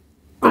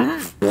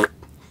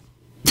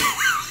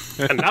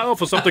 And now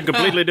for something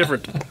completely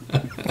different.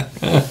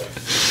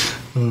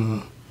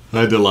 I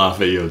had to laugh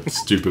at your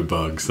stupid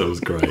bugs. That was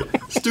great.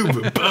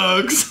 Stupid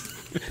bugs.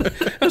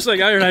 I was like,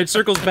 Ironhide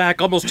circles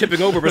back, almost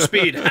tipping over with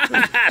speed.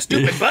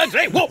 Stupid bugs.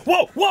 Hey, whoa,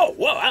 whoa, whoa,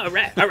 whoa. All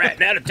right,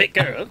 now to take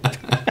care of.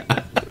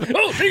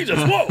 Oh, Jesus,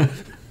 whoa.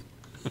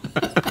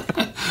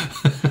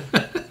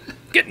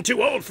 Getting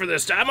too old for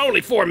this. I'm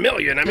only 4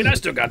 million. I mean, I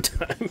still got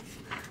time.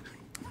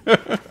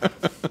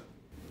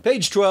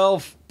 Page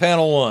 12,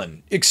 Panel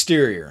 1.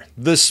 Exterior.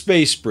 The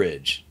Space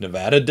Bridge.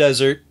 Nevada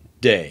Desert.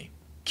 Day.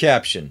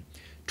 Caption.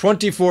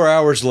 24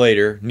 hours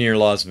later, near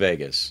Las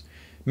Vegas.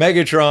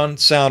 Megatron,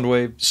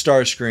 Soundwave,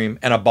 Starscream,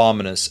 and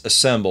Abominus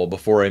assemble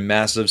before a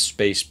massive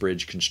space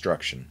bridge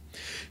construction.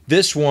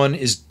 This one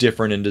is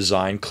different in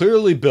design,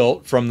 clearly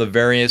built from the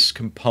various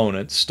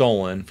components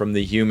stolen from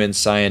the human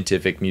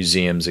scientific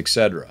museums,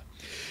 etc.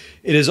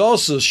 It is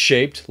also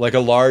shaped like a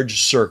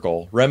large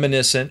circle,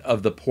 reminiscent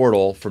of the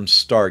portal from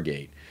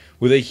Stargate,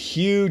 with a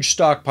huge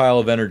stockpile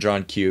of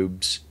Energon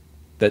cubes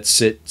that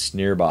sits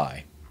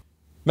nearby.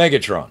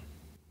 Megatron.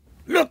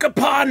 Look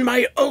upon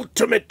my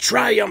ultimate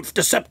triumph,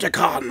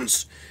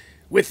 Decepticons!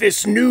 With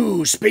this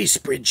new space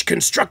bridge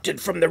constructed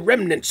from the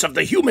remnants of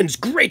the humans'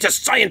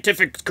 greatest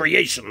scientific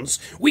creations,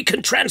 we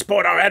can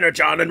transport our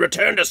Energon and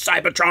return to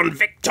Cybertron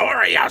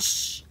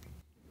victorious!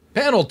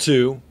 Panel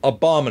 2,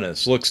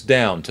 Abominus looks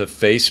down to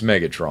face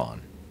Megatron.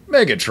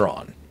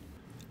 Megatron.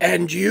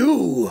 And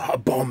you,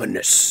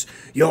 Abominus,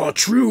 your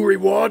true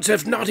rewards oh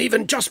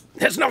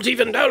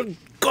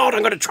God,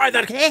 I'm gonna try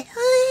that.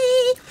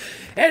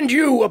 And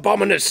you,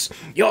 Abominus,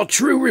 your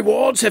true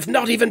rewards have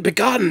not even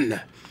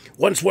begun.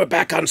 Once we're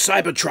back on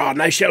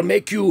Cybertron, I shall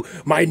make you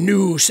my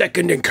new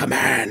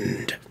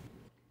second-in-command.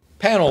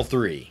 Panel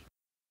 3.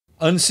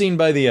 Unseen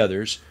by the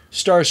others,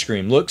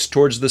 Starscream looks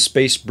towards the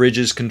space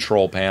bridge's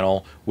control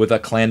panel with a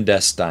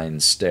clandestine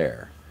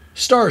stare.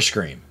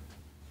 Starscream.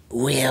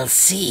 We'll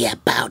see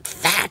about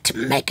that,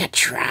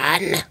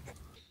 Megatron.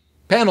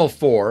 Panel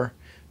 4.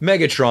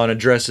 Megatron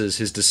addresses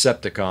his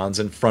Decepticons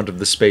in front of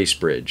the space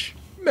bridge.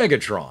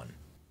 Megatron.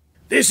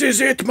 This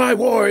is it, my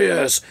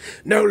warriors.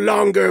 No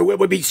longer will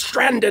we be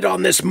stranded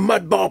on this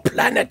mudball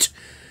planet.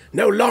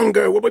 No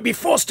longer will we be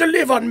forced to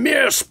live on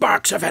mere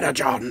sparks of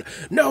energon.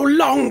 No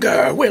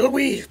longer will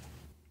we...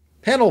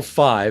 Panel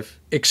 5.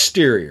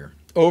 Exterior.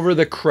 Over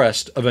the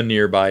crest of a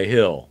nearby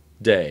hill.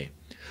 Day.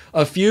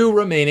 A few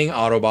remaining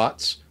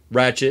Autobots,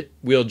 Ratchet,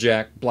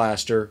 Wheeljack,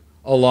 Blaster,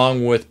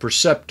 along with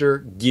Perceptor,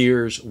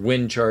 Gears,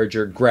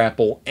 Windcharger,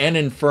 Grapple, and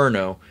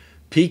Inferno,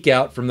 peek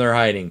out from their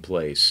hiding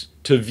place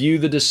to view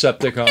the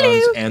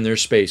Decepticons and their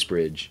space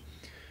bridge.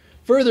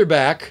 Further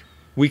back,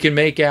 we can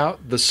make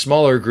out the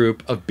smaller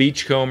group of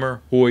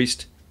Beachcomber,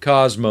 Hoist,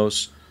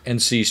 Cosmos,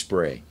 and Sea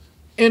Spray.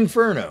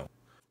 Inferno.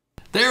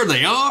 There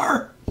they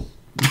are.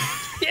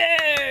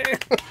 Yeah!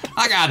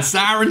 I got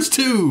sirens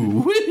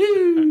too.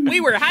 Woo-hoo.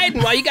 We were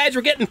hiding while you guys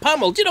were getting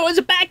pummeled, as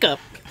a backup.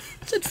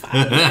 It's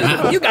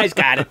fine. You guys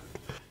got it.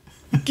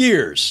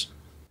 Gears.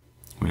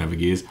 We have a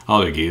Gears.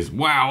 I'll do Gears.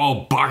 Wow,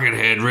 old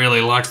Buckethead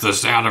really likes the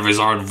sound of his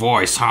own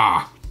voice,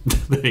 huh?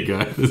 There you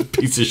go. This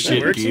piece of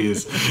shit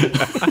Gears.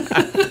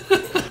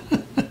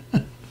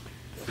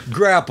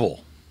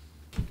 Grapple.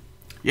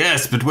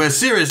 Yes, but we're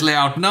seriously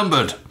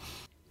outnumbered.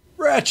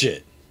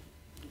 Ratchet.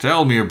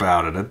 Tell me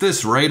about it. At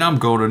this rate, I'm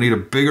going to need a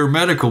bigger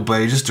medical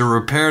bay just to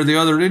repair the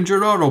other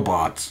injured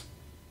Autobots.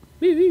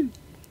 Woo-hoo.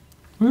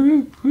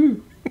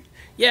 Woo-hoo.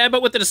 Yeah,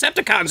 but with the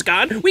Decepticons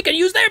gone, we can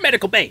use their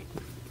medical bay.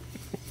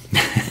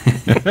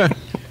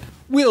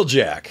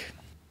 Wheeljack.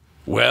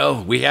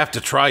 Well, we have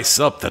to try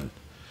something.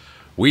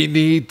 We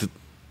need...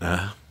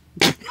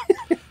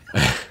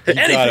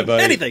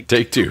 Anything.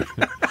 Take two.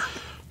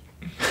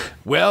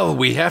 Well,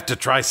 we have to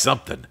try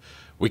something.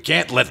 We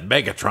can't let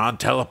Megatron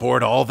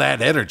teleport all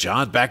that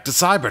Energon back to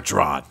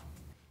Cybertron.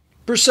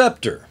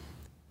 Perceptor.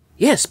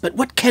 Yes, but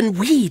what can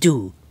we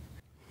do?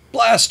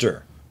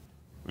 Blaster.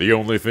 The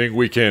only thing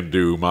we can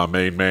do, my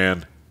main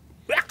man.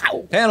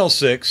 Panel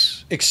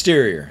 6.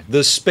 Exterior.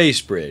 The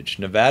Space Bridge.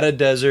 Nevada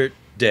Desert.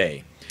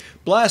 Day.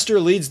 Blaster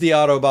leads the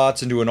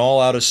Autobots into an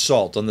all-out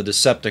assault on the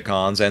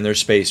Decepticons and their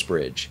space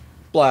bridge.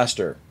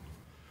 Blaster.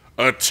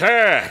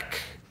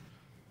 Attack!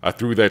 I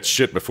threw that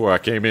shit before I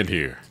came in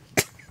here.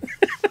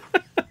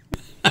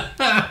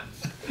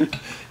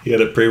 He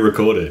had it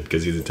pre-recorded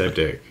because he's a tape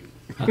deck.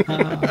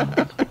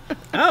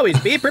 Always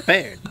be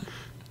prepared.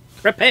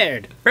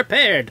 Prepared.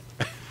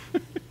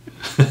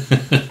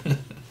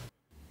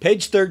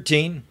 Page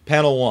 13,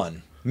 Panel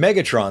 1.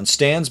 Megatron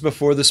stands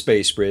before the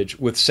space bridge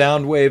with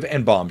Soundwave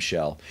and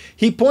Bombshell.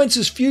 He points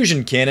his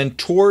fusion cannon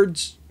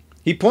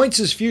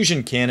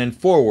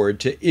forward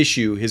to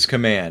issue his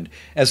command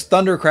as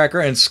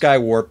Thundercracker and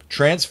Skywarp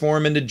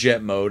transform into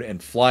jet mode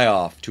and fly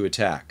off to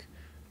attack.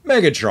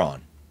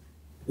 Megatron.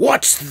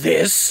 What's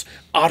this?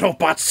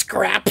 Autobot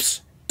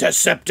scraps?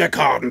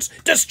 Decepticons,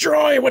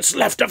 destroy what's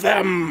left of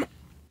them!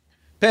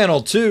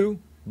 Panel 2,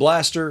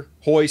 Blaster,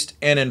 Hoist,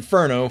 and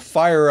Inferno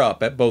fire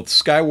up at both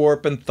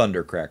Skywarp and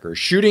Thundercracker,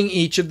 shooting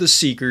each of the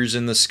Seekers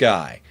in the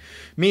sky.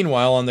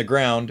 Meanwhile, on the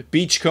ground,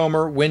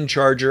 Beachcomber,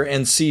 Windcharger,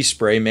 and Sea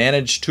Spray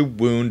manage to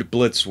wound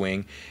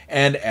Blitzwing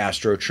and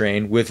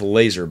Astrotrain with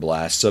laser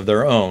blasts of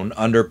their own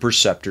under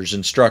Perceptor's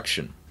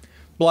instruction.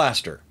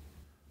 Blaster.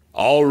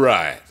 All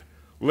right,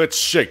 let's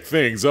shake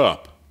things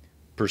up.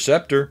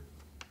 Perceptor.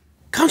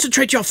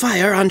 Concentrate your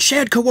fire on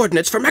shared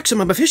coordinates for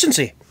maximum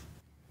efficiency.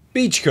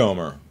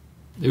 Beachcomber.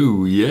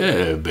 Ooh,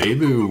 yeah,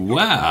 baby.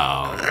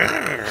 Wow.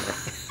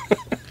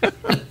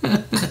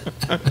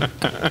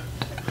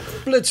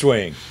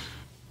 Blitzwing.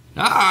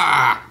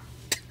 Ah!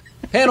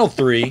 Panel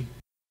 3.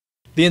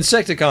 The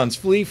Insecticons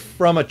flee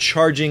from a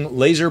charging,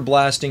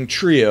 laser-blasting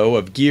trio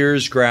of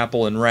Gears,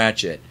 Grapple, and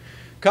Ratchet.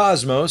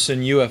 Cosmos,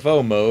 in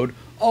UFO mode,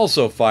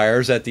 also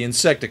fires at the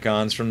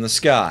Insecticons from the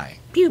sky.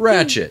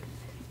 Ratchet.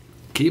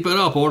 Keep it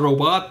up,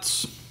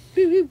 Autobots.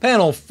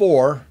 Panel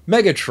 4.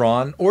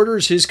 Megatron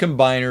orders his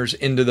combiners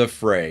into the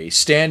fray,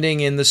 standing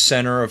in the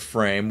center of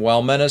frame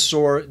while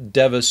Menasor,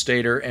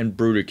 Devastator, and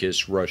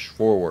Bruticus rush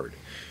forward.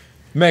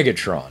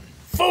 Megatron.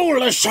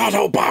 Foolish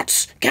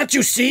Autobots! Can't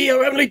you see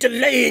you're only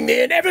delaying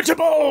the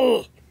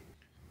inevitable?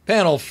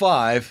 Panel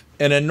 5.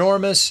 An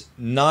enormous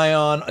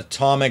Neon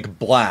atomic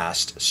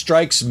blast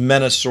strikes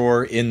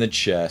Menasor in the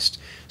chest,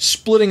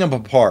 splitting him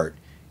apart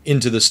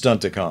into the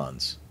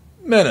Stunticons.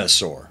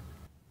 Menasor.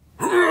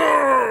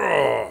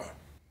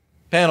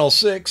 Panel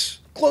 6.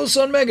 Close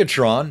on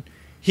Megatron.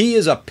 He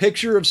is a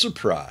picture of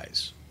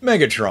surprise.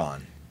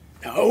 Megatron.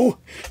 No!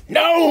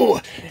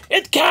 No!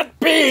 It can't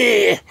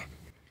be!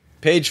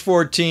 Page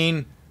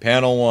 14,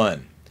 Panel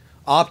 1.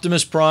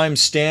 Optimus Prime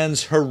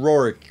stands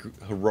heroic.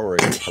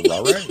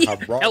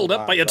 Held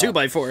up by a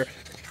 2x4.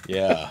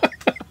 Yeah.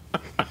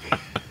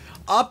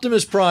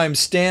 Optimus Prime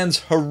stands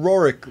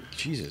heroically.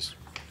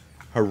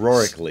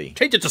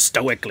 Change it to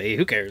stoically.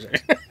 Who cares?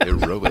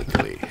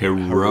 Heroically.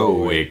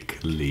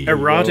 Heroically.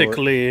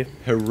 Erotically.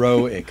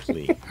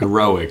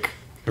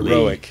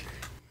 Heroic.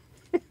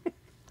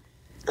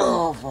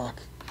 Oh,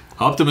 fuck.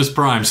 Optimus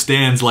Prime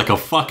stands like a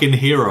fucking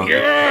hero.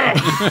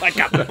 Like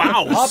a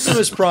mouse.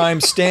 Optimus Prime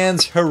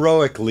stands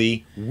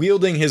heroically,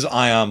 wielding his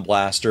ion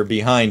blaster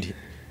behind.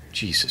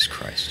 Jesus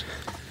Christ.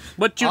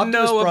 What you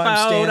Optimus know Prime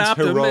about stands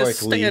Optimus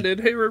heroically. standing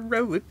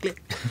heroically.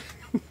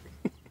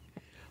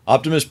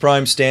 Optimus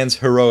Prime stands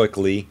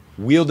heroically,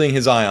 wielding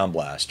his ion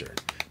blaster.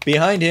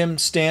 Behind him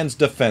stands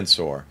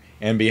Defensor,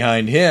 and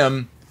behind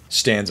him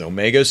stands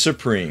Omega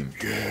Supreme,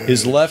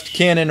 his left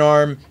cannon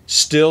arm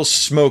still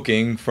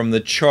smoking from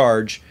the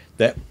charge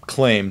that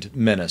claimed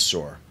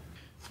Menasor.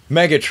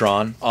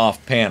 Megatron,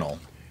 off panel.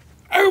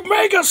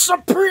 Omega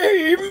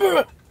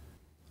Supreme!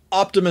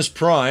 Optimus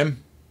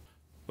Prime.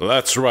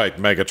 That's right,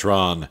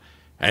 Megatron.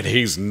 And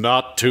he's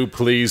not too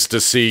pleased to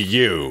see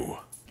you.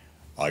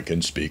 I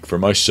can speak for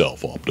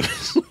myself,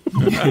 Optimus.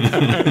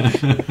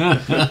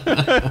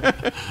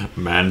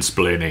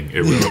 Mansplaining.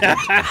 Irrelevant.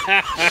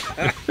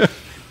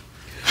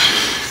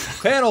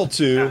 Panel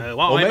 2,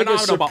 Omega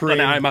Supreme.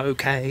 I'm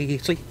okay.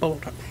 Sleep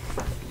on.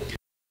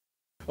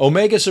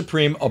 Omega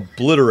Supreme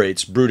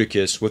obliterates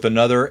Bruticus with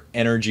another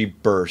energy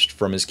burst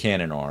from his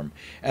cannon arm,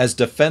 as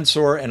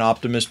Defensor and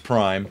Optimus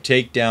Prime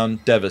take down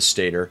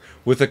Devastator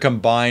with a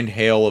combined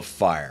hail of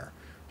fire.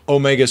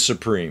 Omega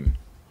Supreme.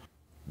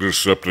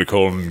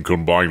 Decepticon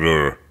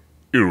Combiner.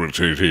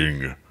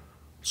 Irritating.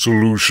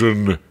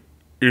 Solution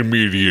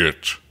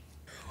immediate.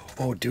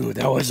 Oh, dude,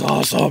 that was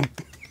awesome.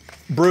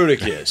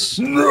 Bruticus.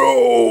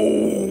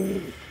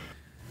 No!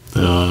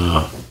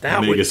 That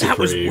Omega was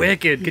Supreme.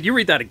 wicked. Could you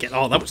read that again?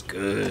 Oh, that was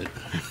good.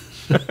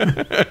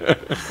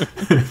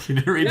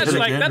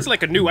 That's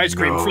like a new ice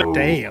cream flip.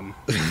 Damn.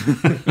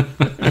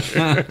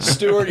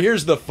 Stuart,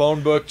 here's the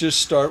phone book.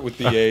 Just start with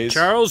the A's.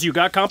 Charles, you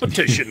got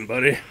competition,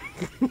 buddy.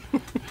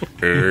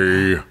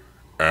 A.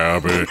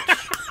 Abbott.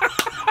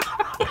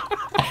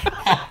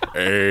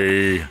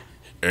 A.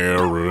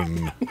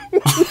 Aaron.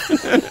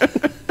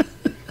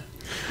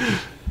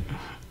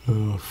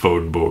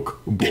 Phone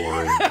book.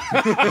 Boring.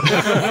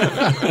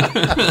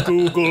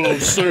 Google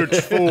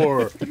search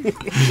for.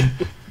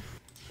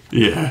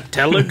 Yeah.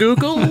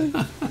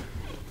 Telegoogle?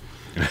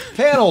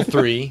 Panel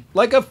 3,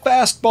 like a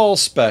fastball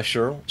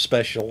special.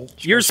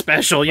 You're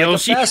special,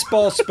 Yoshi.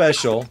 Fastball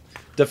special,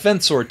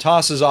 Defensor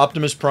tosses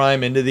Optimus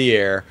Prime into the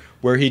air,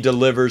 where he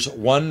delivers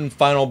one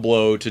final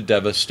blow to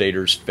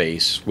Devastator's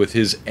face with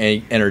his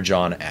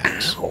Energon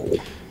axe.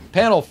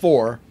 Panel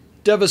 4,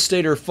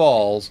 Devastator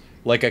falls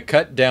like a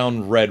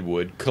cut-down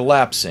redwood,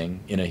 collapsing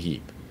in a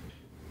heap.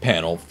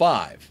 Panel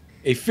 5,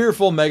 a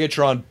fearful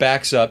Megatron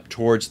backs up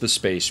towards the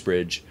space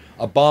bridge.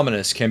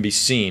 Abominus can be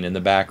seen in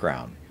the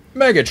background.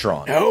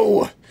 Megatron.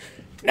 No!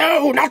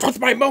 No, not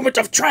with my moment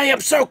of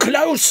triumph so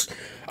close!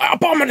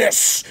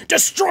 Abominus!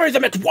 Destroy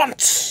them at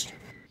once!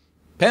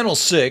 Panel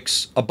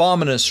 6,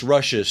 Abominus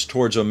rushes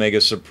towards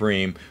Omega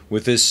Supreme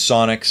with his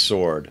sonic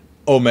sword.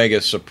 Omega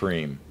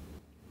Supreme.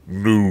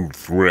 New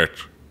threat.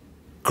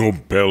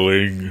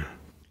 Compelling.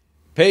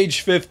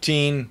 Page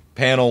 15,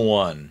 panel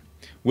 1.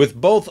 With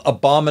both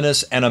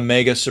Abominus and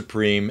Omega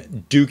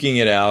Supreme duking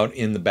it out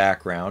in the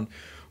background,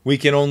 we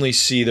can only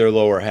see their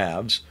lower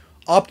halves.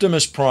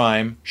 Optimus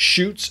Prime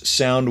shoots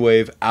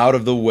Soundwave out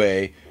of the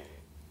way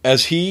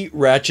as he,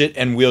 Ratchet,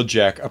 and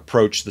Wheeljack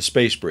approach the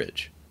space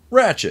bridge.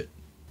 Ratchet.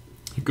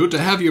 Good to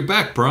have you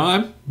back,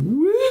 Prime.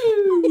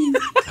 Woo!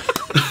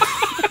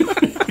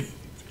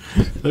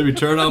 Let me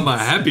turn on my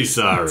happy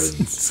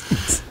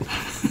sirens.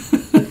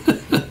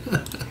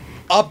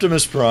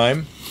 Optimus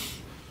Prime.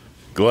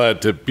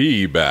 Glad to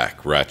be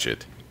back,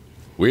 Ratchet.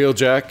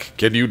 Wheeljack,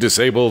 can you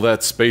disable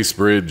that space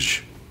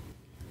bridge?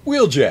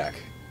 Wheeljack.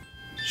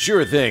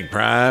 Sure thing,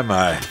 Prime.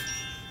 I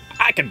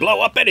can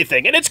blow up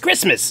anything, and it's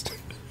Christmas.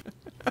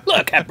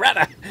 Look, I brought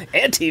a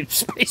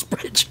anti-space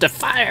bridge to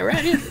fire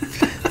right here.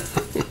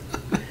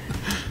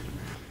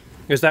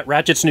 Is that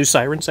Ratchet's new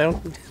siren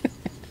sound?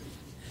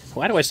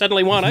 Why do I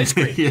suddenly want ice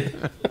cream?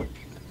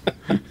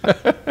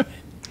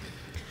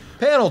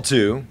 Panel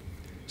 2.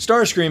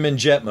 Starscream in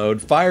jet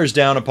mode fires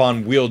down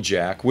upon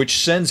Wheeljack,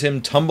 which sends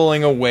him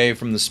tumbling away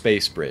from the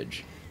space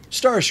bridge.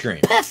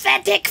 Starscream.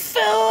 Pathetic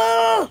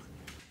fool!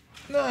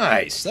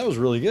 Nice. That was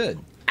really good.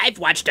 I've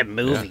watched a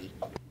movie.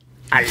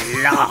 A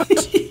lot.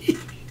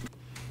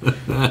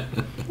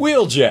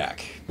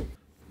 Wheeljack.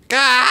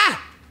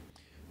 Ah!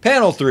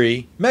 Panel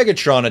 3.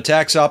 Megatron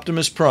attacks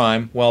Optimus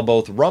Prime while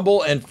both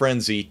Rumble and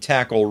Frenzy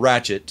tackle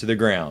Ratchet to the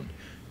ground.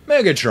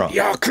 Megatron.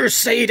 Your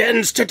crusade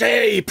ends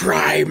today,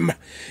 Prime.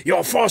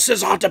 Your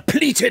forces are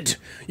depleted.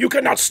 You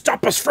cannot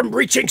stop us from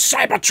reaching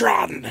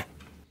Cybertron.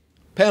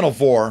 Panel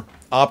 4.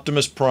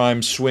 Optimus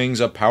Prime swings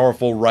a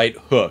powerful right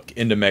hook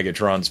into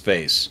Megatron's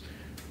face.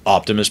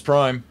 Optimus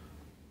Prime.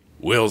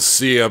 We'll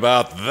see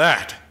about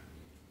that.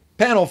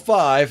 Panel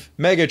 5.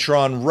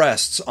 Megatron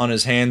rests on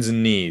his hands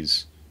and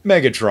knees.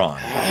 Megatron.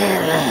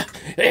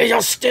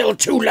 You're still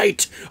too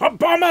late.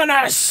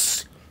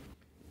 Abominus!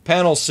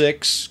 Panel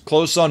 6.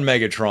 Close on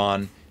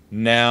Megatron,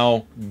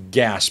 now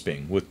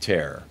gasping with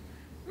terror.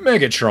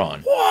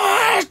 Megatron.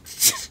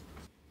 What?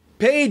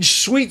 Page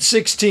Sweet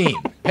 16.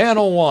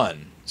 Panel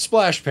 1.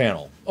 Splash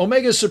panel.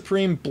 Omega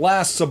Supreme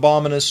blasts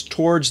Abominus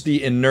towards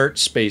the inert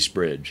space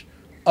bridge.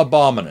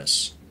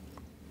 Abominus.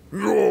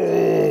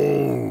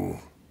 No!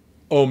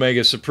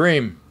 Omega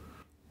Supreme.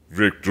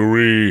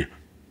 Victory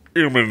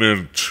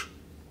imminent.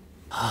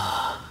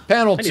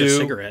 Panel I need a 2.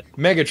 cigarette.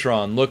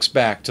 Megatron looks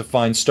back to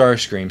find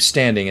Starscream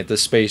standing at the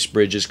space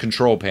bridge's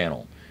control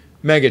panel.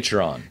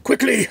 Megatron.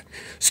 Quickly!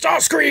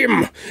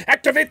 Starscream!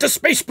 Activate the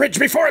space bridge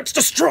before it's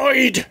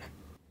destroyed!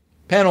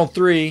 Panel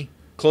 3.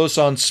 Close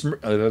on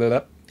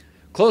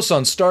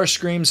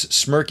Starscream's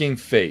smirking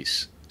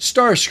face.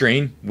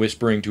 Starscream,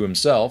 whispering to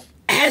himself.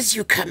 As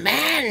you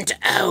command,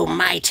 oh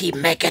mighty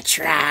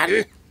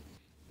Megatron.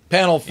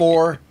 Panel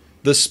 4.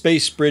 The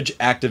space bridge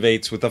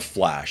activates with a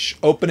flash,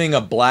 opening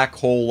a black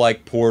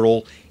hole-like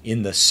portal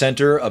in the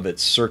center of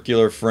its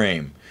circular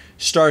frame.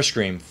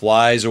 Starscream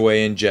flies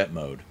away in jet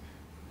mode.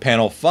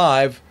 Panel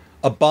 5.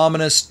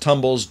 Abominus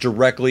tumbles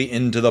directly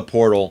into the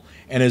portal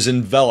and is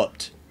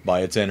enveloped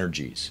by its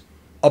energies.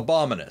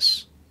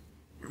 Abominus.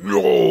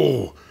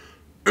 No!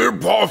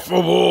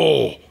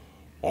 Impossible!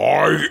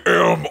 I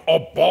am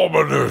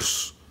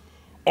Abominus!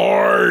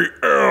 I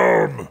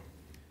am!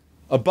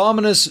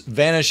 Abominus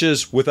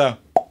vanishes with a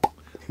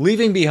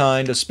leaving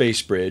behind a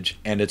space bridge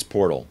and its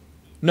portal.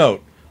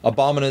 Note,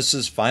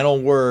 Abominus's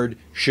final word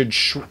should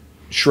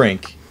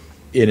shrink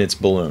in its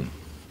balloon.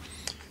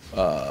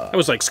 That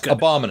was like Scud.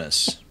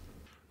 Abominus.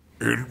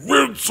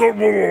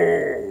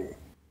 Invincible!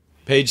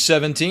 Page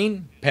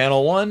 17,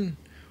 panel 1.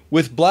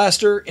 With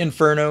Blaster,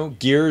 Inferno,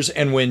 Gears,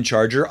 and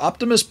Windcharger,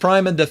 Optimus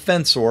Prime and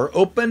Defensor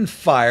open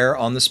fire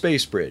on the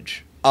space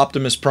bridge.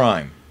 Optimus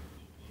Prime.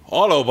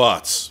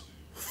 Autobots,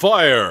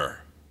 fire!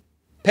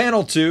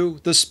 Panel 2,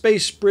 the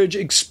space bridge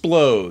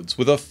explodes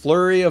with a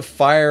flurry of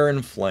fire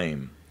and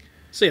flame.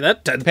 Say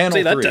that 10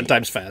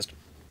 times fast.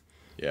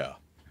 Yeah.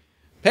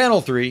 Panel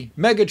 3,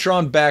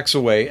 Megatron backs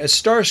away as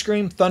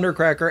Starscream,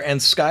 Thundercracker, and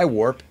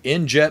Skywarp,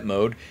 in jet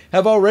mode,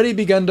 have already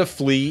begun to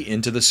flee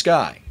into the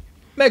sky.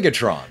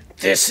 Megatron.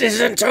 This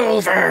isn't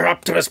over,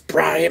 Optimus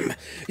Prime.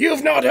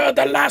 You've not heard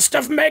the last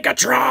of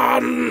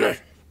Megatron.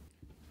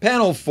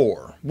 Panel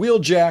 4,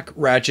 Wheeljack,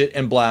 Ratchet,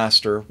 and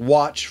Blaster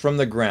watch from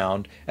the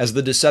ground as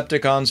the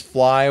Decepticons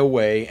fly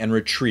away and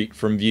retreat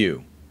from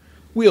view.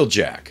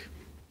 Wheeljack.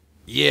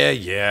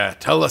 Yeah,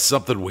 tell us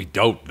something we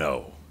don't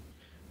know.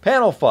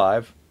 Panel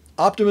 5,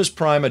 Optimus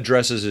Prime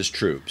addresses his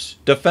troops.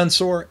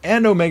 Defensor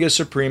and Omega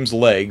Supreme's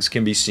legs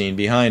can be seen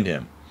behind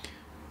him.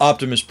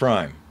 Optimus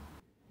Prime.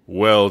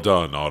 Well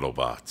done,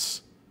 Autobots.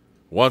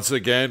 Once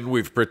again,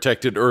 we've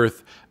protected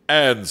Earth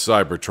and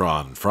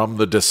Cybertron from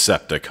the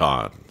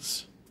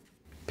Decepticons.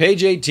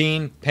 Page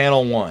 18,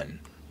 Panel 1.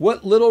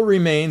 What little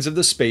remains of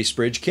the space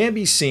bridge can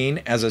be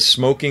seen as a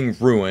smoking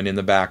ruin in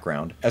the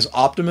background, as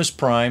Optimus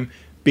Prime,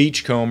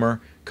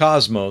 Beachcomber,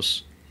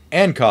 Cosmos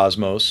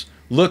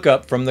look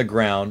up from the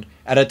ground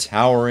at a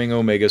towering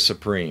Omega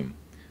Supreme.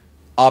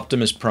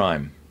 Optimus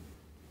Prime.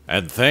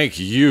 And thank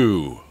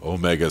you,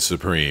 Omega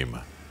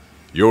Supreme.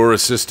 Your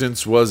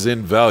assistance was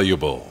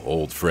invaluable,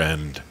 old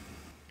friend.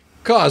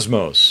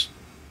 Cosmos.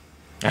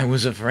 I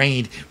was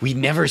afraid we'd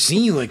never see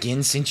you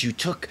again since you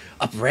took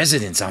up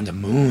residence on the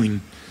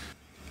moon.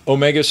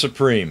 Omega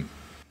Supreme.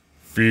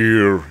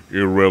 Fear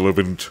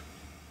irrelevant.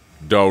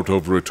 Doubt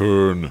of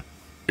return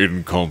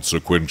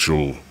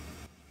inconsequential.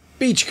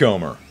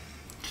 Beachcomber.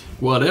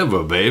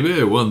 Whatever,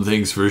 baby. One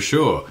thing's for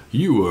sure.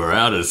 You were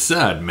out of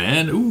sight,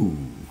 man. Ooh.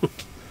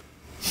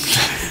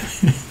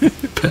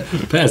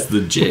 Past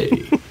the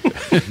J.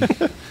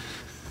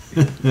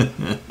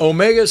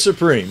 Omega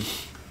Supreme.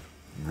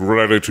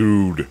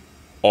 Gratitude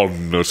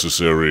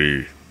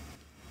unnecessary.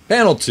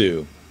 Panel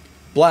 2.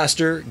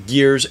 Blaster,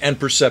 Gears, and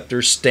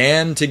Perceptor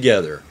stand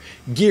together.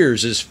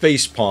 Gears is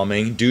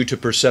face-palming due to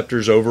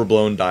Perceptor's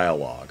overblown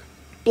dialogue.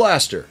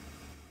 Blaster.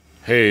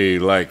 Hey,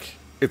 like,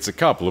 it's a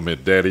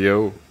compliment,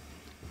 Daddy-O.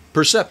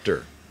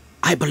 Perceptor.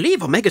 I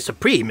believe Omega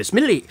Supreme is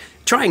merely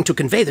trying to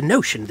convey the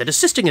notion that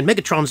assisting in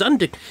Megatron's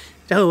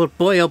oh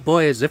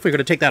boy, as if we're going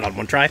to take that on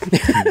one try.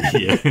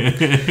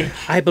 Yeah.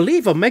 I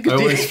believe Omega... I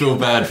always feel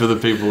bad for the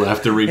people who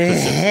have to read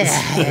Pacifics.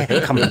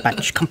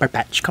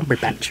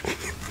 Cumberbatch.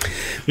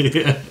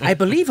 Yeah. I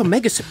believe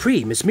Omega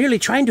Supreme is merely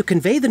trying to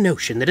convey the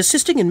notion that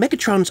assisting in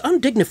Megatron's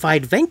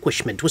undignified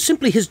vanquishment was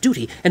simply his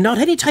duty and not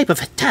any type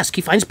of task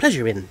he finds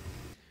pleasure in.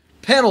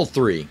 Panel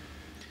 3.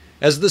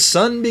 As the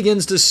sun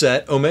begins to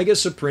set, Omega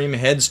Supreme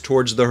heads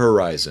towards the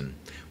horizon.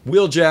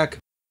 Wheeljack,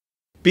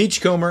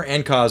 Beachcomber,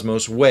 and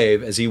Cosmos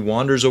wave as he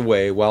wanders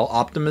away while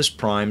Optimus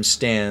Prime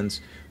stands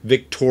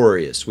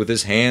victorious with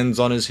his hands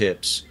on his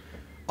hips.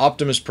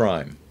 Optimus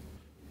Prime.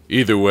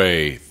 Either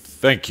way,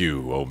 thank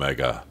you,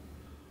 Omega.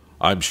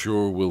 I'm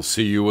sure we'll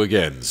see you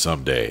again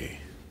someday.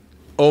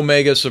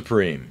 Omega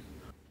Supreme.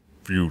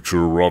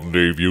 Future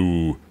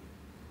rendezvous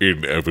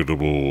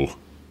inevitable.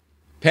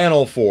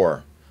 Panel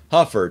 4.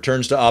 Huffer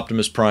turns to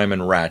Optimus Prime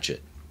and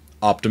Ratchet.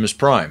 Optimus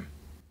Prime.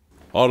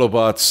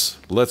 Autobots,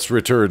 let's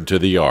return to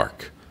the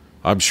Ark.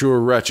 I'm sure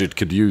Ratchet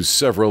could use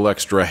several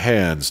extra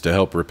hands to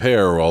help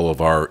repair all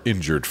of our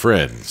injured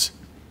friends.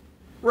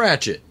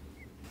 Ratchet.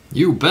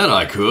 You bet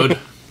I could.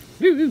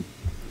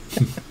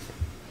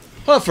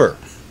 Huffer.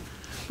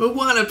 But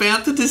what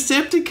about the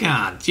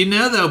Decepticons? You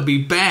know they'll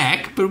be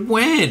back, but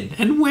when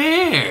and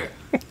where?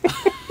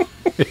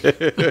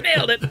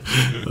 Nailed it.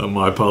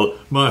 My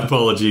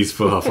apologies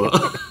for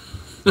Huffer.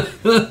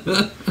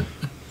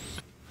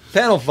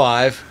 Panel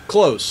 5.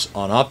 Close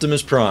on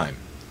Optimus Prime.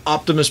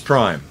 Optimus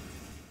Prime.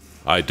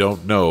 I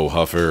don't know,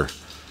 Huffer.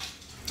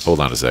 Hold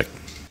on a sec.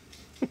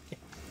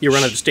 You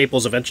run out of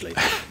staples eventually.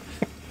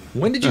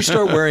 When did you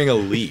start wearing a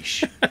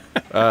leash?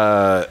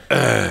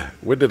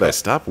 When did I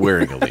stop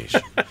wearing a leash?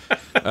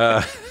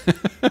 All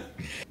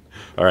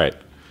right.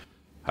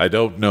 I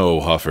don't know,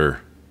 Huffer.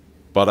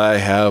 But I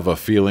have a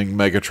feeling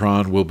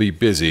Megatron will be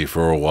busy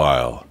for a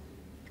while,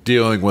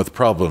 dealing with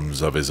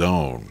problems of his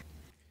own.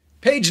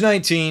 Page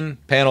 19,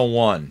 Panel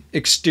 1.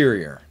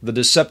 Exterior. The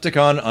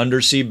Decepticon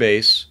undersea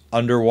base,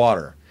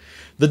 underwater.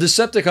 The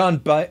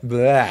Decepticon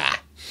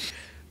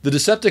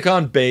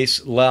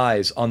base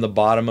lies on the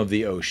bottom of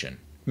the ocean.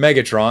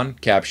 Megatron,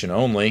 caption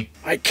only.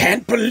 I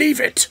can't believe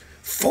it!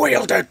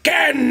 Foiled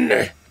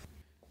again!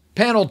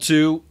 Panel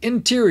 2,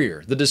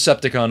 Interior. The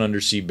Decepticon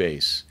undersea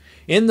base.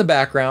 In the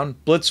background,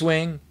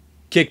 Blitzwing,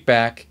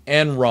 Kickback,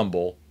 and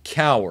Rumble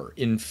cower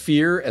in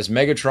fear as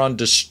Megatron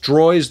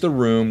destroys the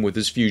room with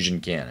his fusion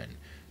cannon.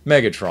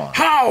 Megatron.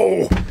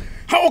 How?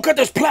 How could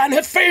this plan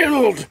have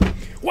failed?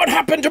 What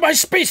happened to my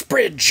space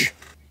bridge?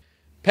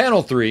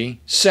 Panel 3,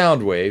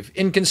 Soundwave,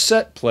 in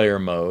cassette player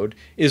mode,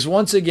 is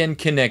once again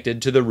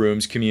connected to the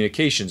room's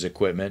communications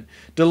equipment,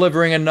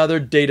 delivering another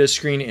data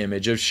screen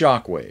image of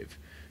Shockwave.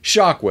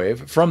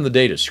 Shockwave, from the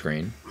data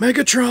screen.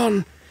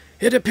 Megatron,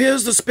 it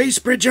appears the space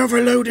bridge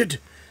overloaded.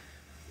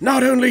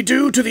 Not only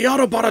due to the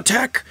Autobot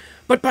attack,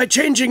 but by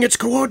changing its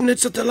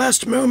coordinates at the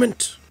last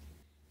moment.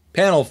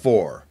 Panel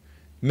 4,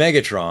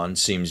 Megatron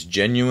seems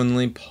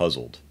genuinely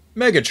puzzled.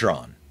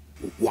 Megatron.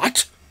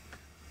 What?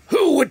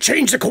 Who would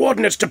change the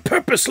coordinates to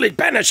purposely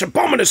banish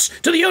Abominus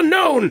to the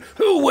unknown?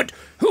 Who would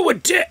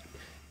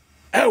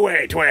Oh,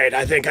 wait,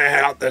 I think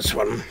I got this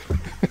one.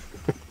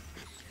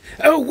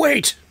 Oh,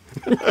 wait!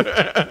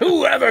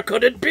 Whoever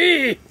could it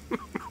be?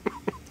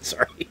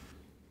 Sorry.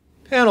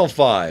 Panel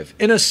 5.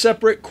 In a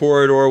separate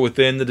corridor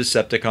within the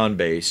Decepticon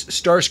base,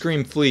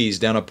 Starscream flees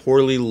down a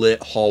poorly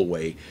lit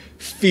hallway,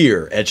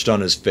 fear etched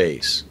on his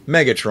face.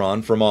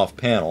 Megatron from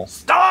off-panel.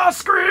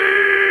 Starscream!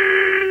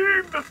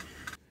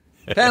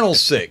 Panel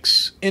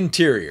 6.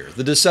 Interior.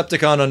 The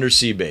Decepticon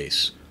undersea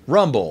base.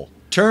 Rumble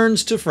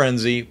turns to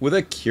Frenzy with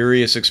a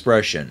curious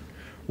expression.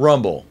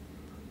 Rumble.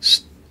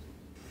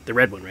 The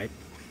red one, right?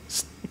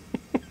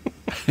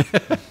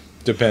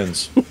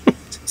 Depends.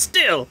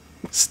 Still.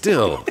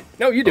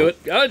 No, you do it.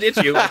 Oh,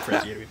 it's you.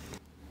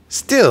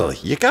 Still,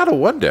 you gotta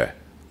wonder.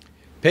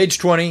 Page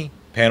 20,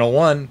 Panel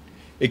 1.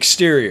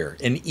 Exterior.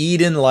 An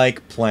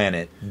Eden-like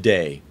planet.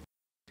 Day.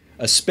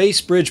 A space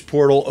bridge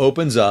portal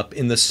opens up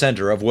in the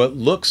center of what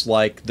looks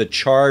like the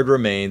charred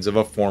remains of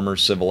a former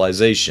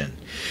civilization.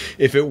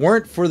 If it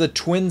weren't for the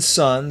twin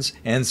suns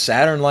and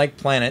Saturn-like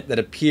planet that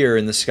appear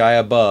in the sky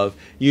above,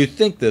 you'd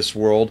think this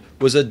world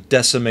was a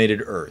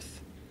decimated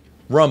Earth.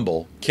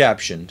 Rumble,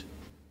 captioned,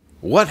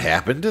 What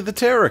happened to the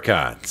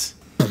Terracons?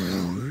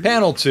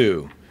 Panel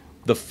 2.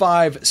 The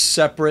 5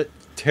 separate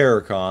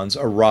Terracons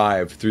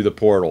arrive through the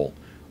portal.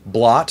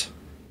 Blot.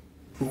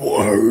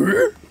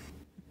 What?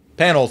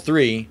 Panel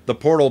 3. The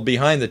portal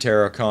behind the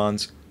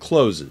Terracons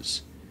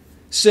closes.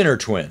 Sinner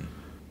Twin.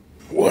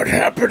 What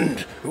happened?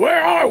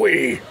 Where are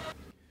we?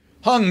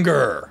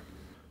 Hunger.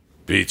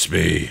 Beats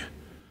me.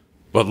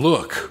 But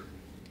look.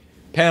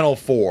 Panel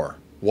 4.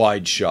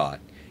 Wide shot.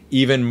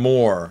 Even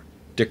more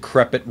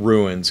decrepit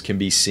ruins can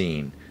be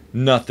seen.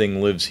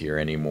 Nothing lives here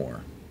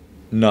anymore.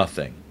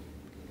 Nothing.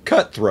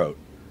 Cutthroat.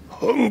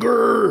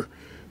 Hunger!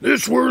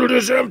 This world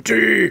is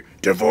empty,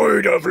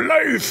 devoid of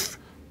life!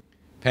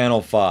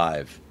 Panel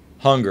 5.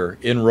 Hunger,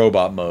 in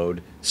robot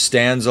mode,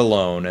 stands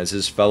alone as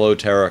his fellow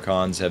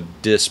Terracons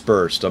have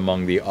dispersed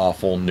among the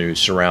awful new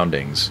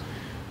surroundings.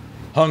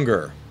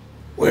 Hunger.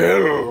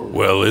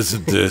 Well,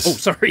 isn't this... Oh,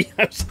 sorry.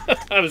 I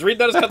was reading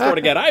that as Cutthroat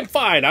again. I'm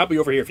fine. I'll be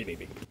over here if you need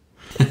me.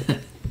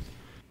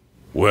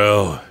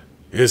 Well,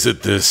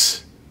 isn't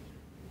this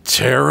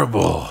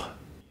terrible?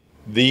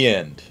 The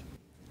end.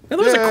 Now,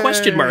 there was a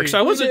question mark, so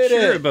I wasn't did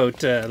sure it.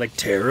 about, like,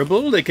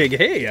 terrible. Like,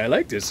 hey, I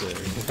like this.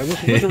 I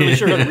wasn't really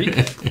sure how to read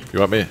it. You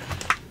want me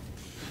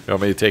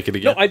to take it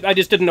again? No, I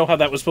just didn't know how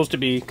that was supposed to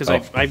be, because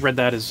I read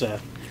that as, I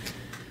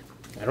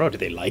don't know, do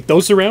they like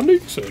those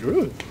surroundings? I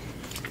don't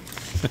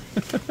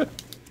know.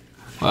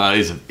 Well,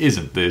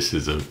 isn't this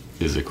is a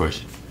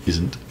question?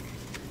 Isn't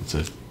it's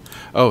a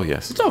Oh,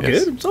 yes. It's all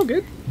yes. good. It's all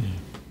good.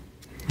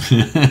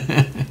 well,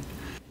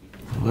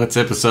 that's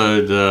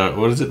episode.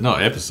 What is it? No,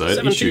 episode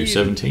 17. issue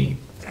 17.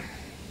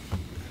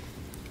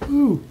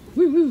 Woo,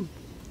 woo, woo.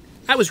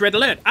 I was Red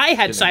Alert. I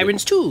had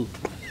sirens, too.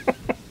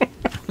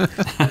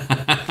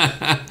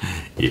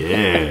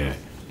 Yeah.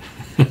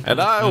 And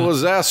I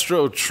was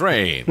Astro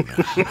Train.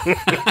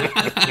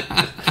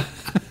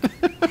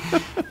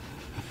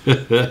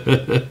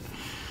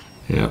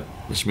 Yeah.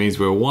 Which means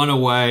we're one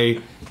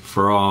away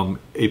from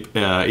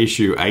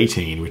issue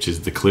 18, which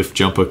is the Cliff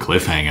Jumper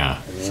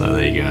Cliffhanger. So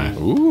there you go.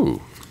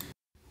 Ooh.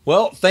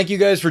 Well, thank you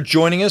guys for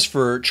joining us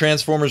for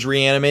Transformers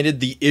Reanimated,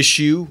 the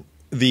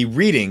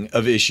reading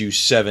of issue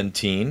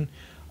 17.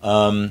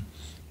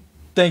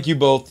 Thank you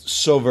both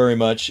so very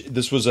much.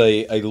 This was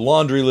a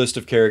laundry list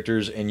of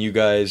characters, and you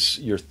guys,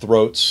 your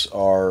throats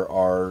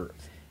are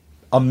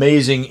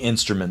amazing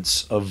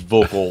instruments of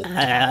vocal.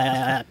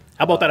 How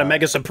about that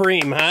Omega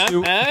Supreme,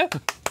 huh? Huh?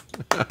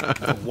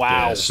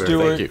 Wow. Yes, sir.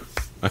 Stuart, Thank you.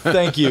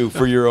 thank you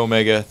for your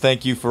Omega.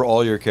 Thank you for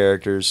all your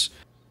characters.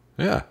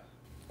 Yeah.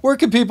 Where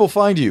can people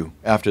find you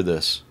after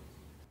this?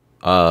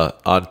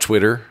 On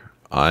Twitter,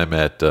 I'm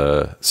at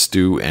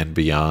Stu and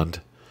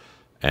Beyond.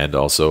 And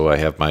also I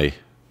have my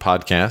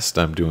podcast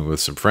I'm doing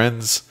with some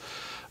friends,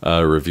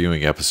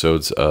 reviewing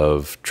episodes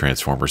of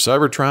Transformers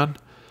Cybertron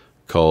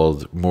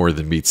called More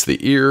Than Meets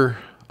the Ear.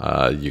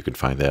 You can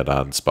find that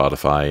on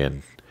Spotify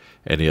and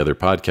any other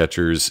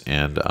podcatchers.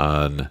 And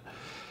on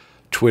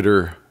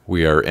Twitter,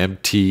 we are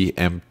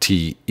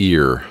MTMT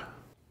Ear.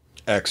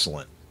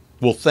 Excellent.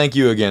 Well, thank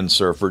you again,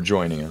 sir, for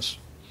joining us.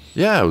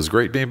 Yeah, it was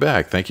great being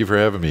back. Thank you for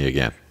having me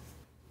again.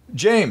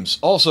 James,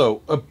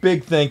 also a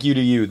big thank you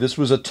to you. This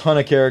was a ton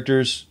of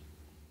characters,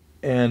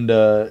 and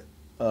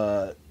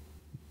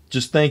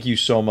just thank you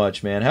so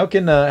much, man. How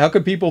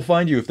can people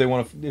find you if they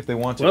want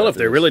to? Well, if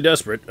they're really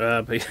desperate,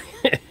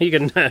 you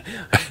can.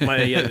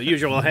 My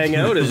usual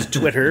hangout is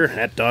Twitter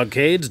at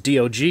Dogcades,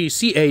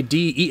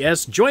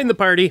 Dogcades. Join the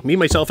party, me,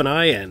 myself, and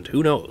I, and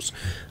who knows?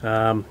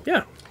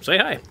 Yeah, say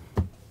hi.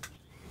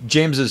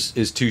 James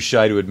is too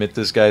shy to admit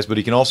this, guys, but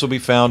he can also be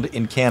found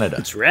in Canada.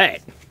 That's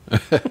right.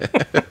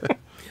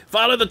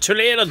 Follow the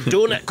trail of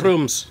donut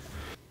crumbs.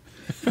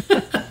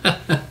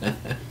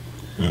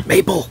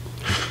 Maple.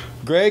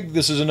 Greg,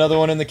 this is another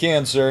one in the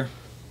can, sir.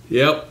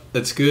 Yep,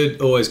 that's good.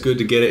 Always good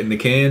to get it in the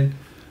can.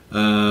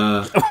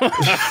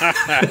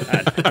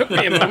 Took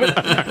me a moment.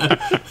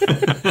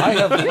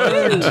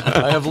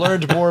 I have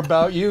learned more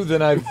about you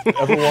than I've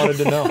ever wanted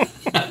to know.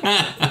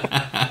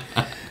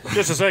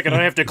 Just a second,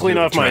 I have to clean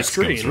off my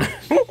screen.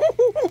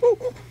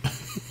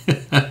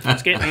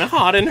 It's getting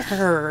hot in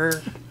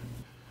her.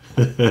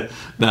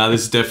 No,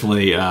 this is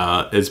definitely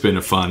it's been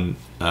a fun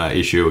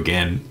issue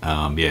again.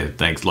 Yeah,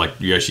 thanks. Like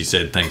Yoshi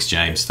said, thanks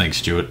James, thanks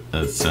Stuart.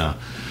 It's a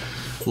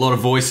lot of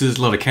voices,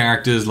 a lot of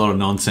characters, a lot of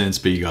nonsense,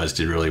 but you guys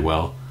did really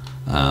well.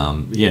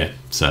 Yeah,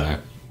 so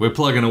we're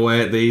plugging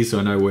away at these.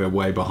 I know we're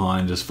way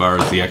behind as far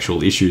as the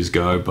actual issues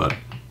go, but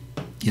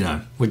you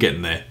know we're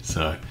getting there.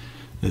 So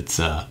it's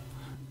I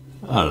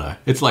don't know.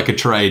 It's like a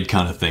trade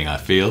kind of thing. I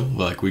feel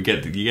like you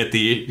get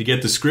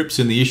the scripts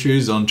and the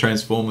issues on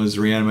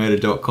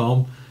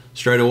TransformersReanimated.com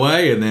straight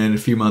away, and then a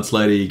few months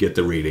later you get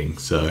the reading.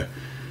 So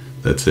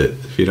that's it.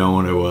 If you don't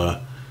want to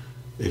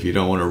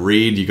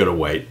read, you got to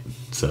wait.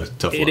 So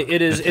tough luck.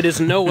 It is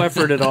no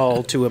effort at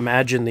all to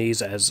imagine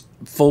these as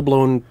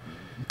full-blown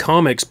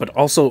comics, but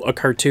also a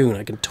cartoon.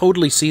 I can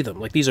totally see them.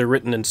 Like, these are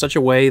written in such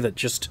a way that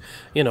just,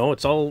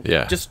 it's all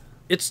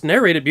it's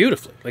narrated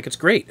beautifully. Like, it's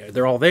great.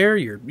 They're all there.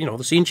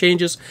 The scene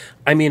changes.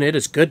 I mean, it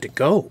is good to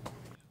go.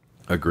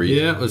 Agreed.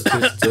 Yeah, it was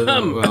just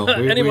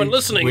Anyone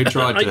listening, We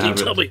tried to have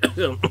it.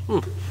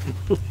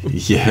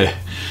 Yeah,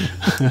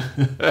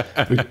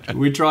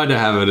 we tried to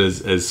have it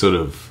as sort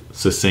of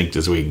succinct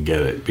as we can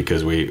get it,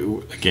 because we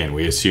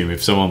assume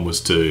if someone was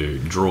to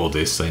draw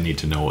this, they need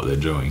to know what they're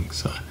doing.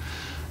 So,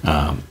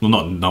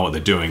 not know what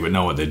they're doing, but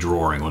know what they're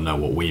drawing or know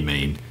what we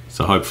mean.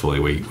 So hopefully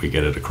we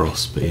get it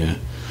across. But yeah.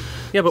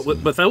 Yeah, but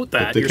without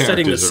that, you're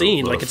setting the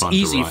scene. Like, it's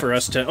easy for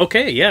us to,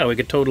 we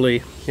could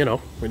totally, we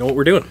know what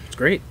we're doing. It's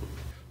great.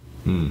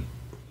 But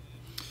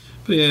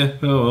yeah,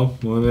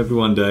 maybe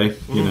one day,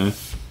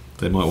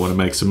 they might want to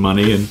make some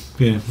money, and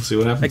we'll see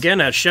what happens. Again,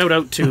 a shout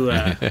out to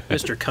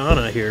Mr.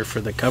 Kana here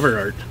for the cover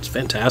art. It's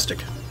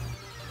fantastic.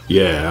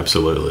 Yeah,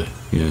 absolutely.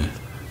 Yeah.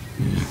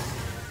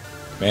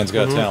 Man's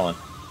got talent.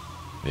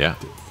 Yeah.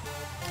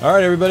 All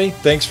right, everybody.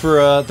 Thanks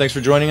for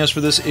joining us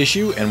for this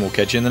issue, and we'll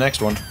catch you in the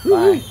next one.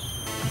 Bye.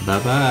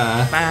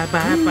 Bye-bye.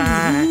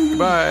 Bye.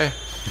 Bye.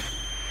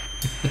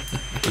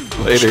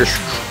 Later.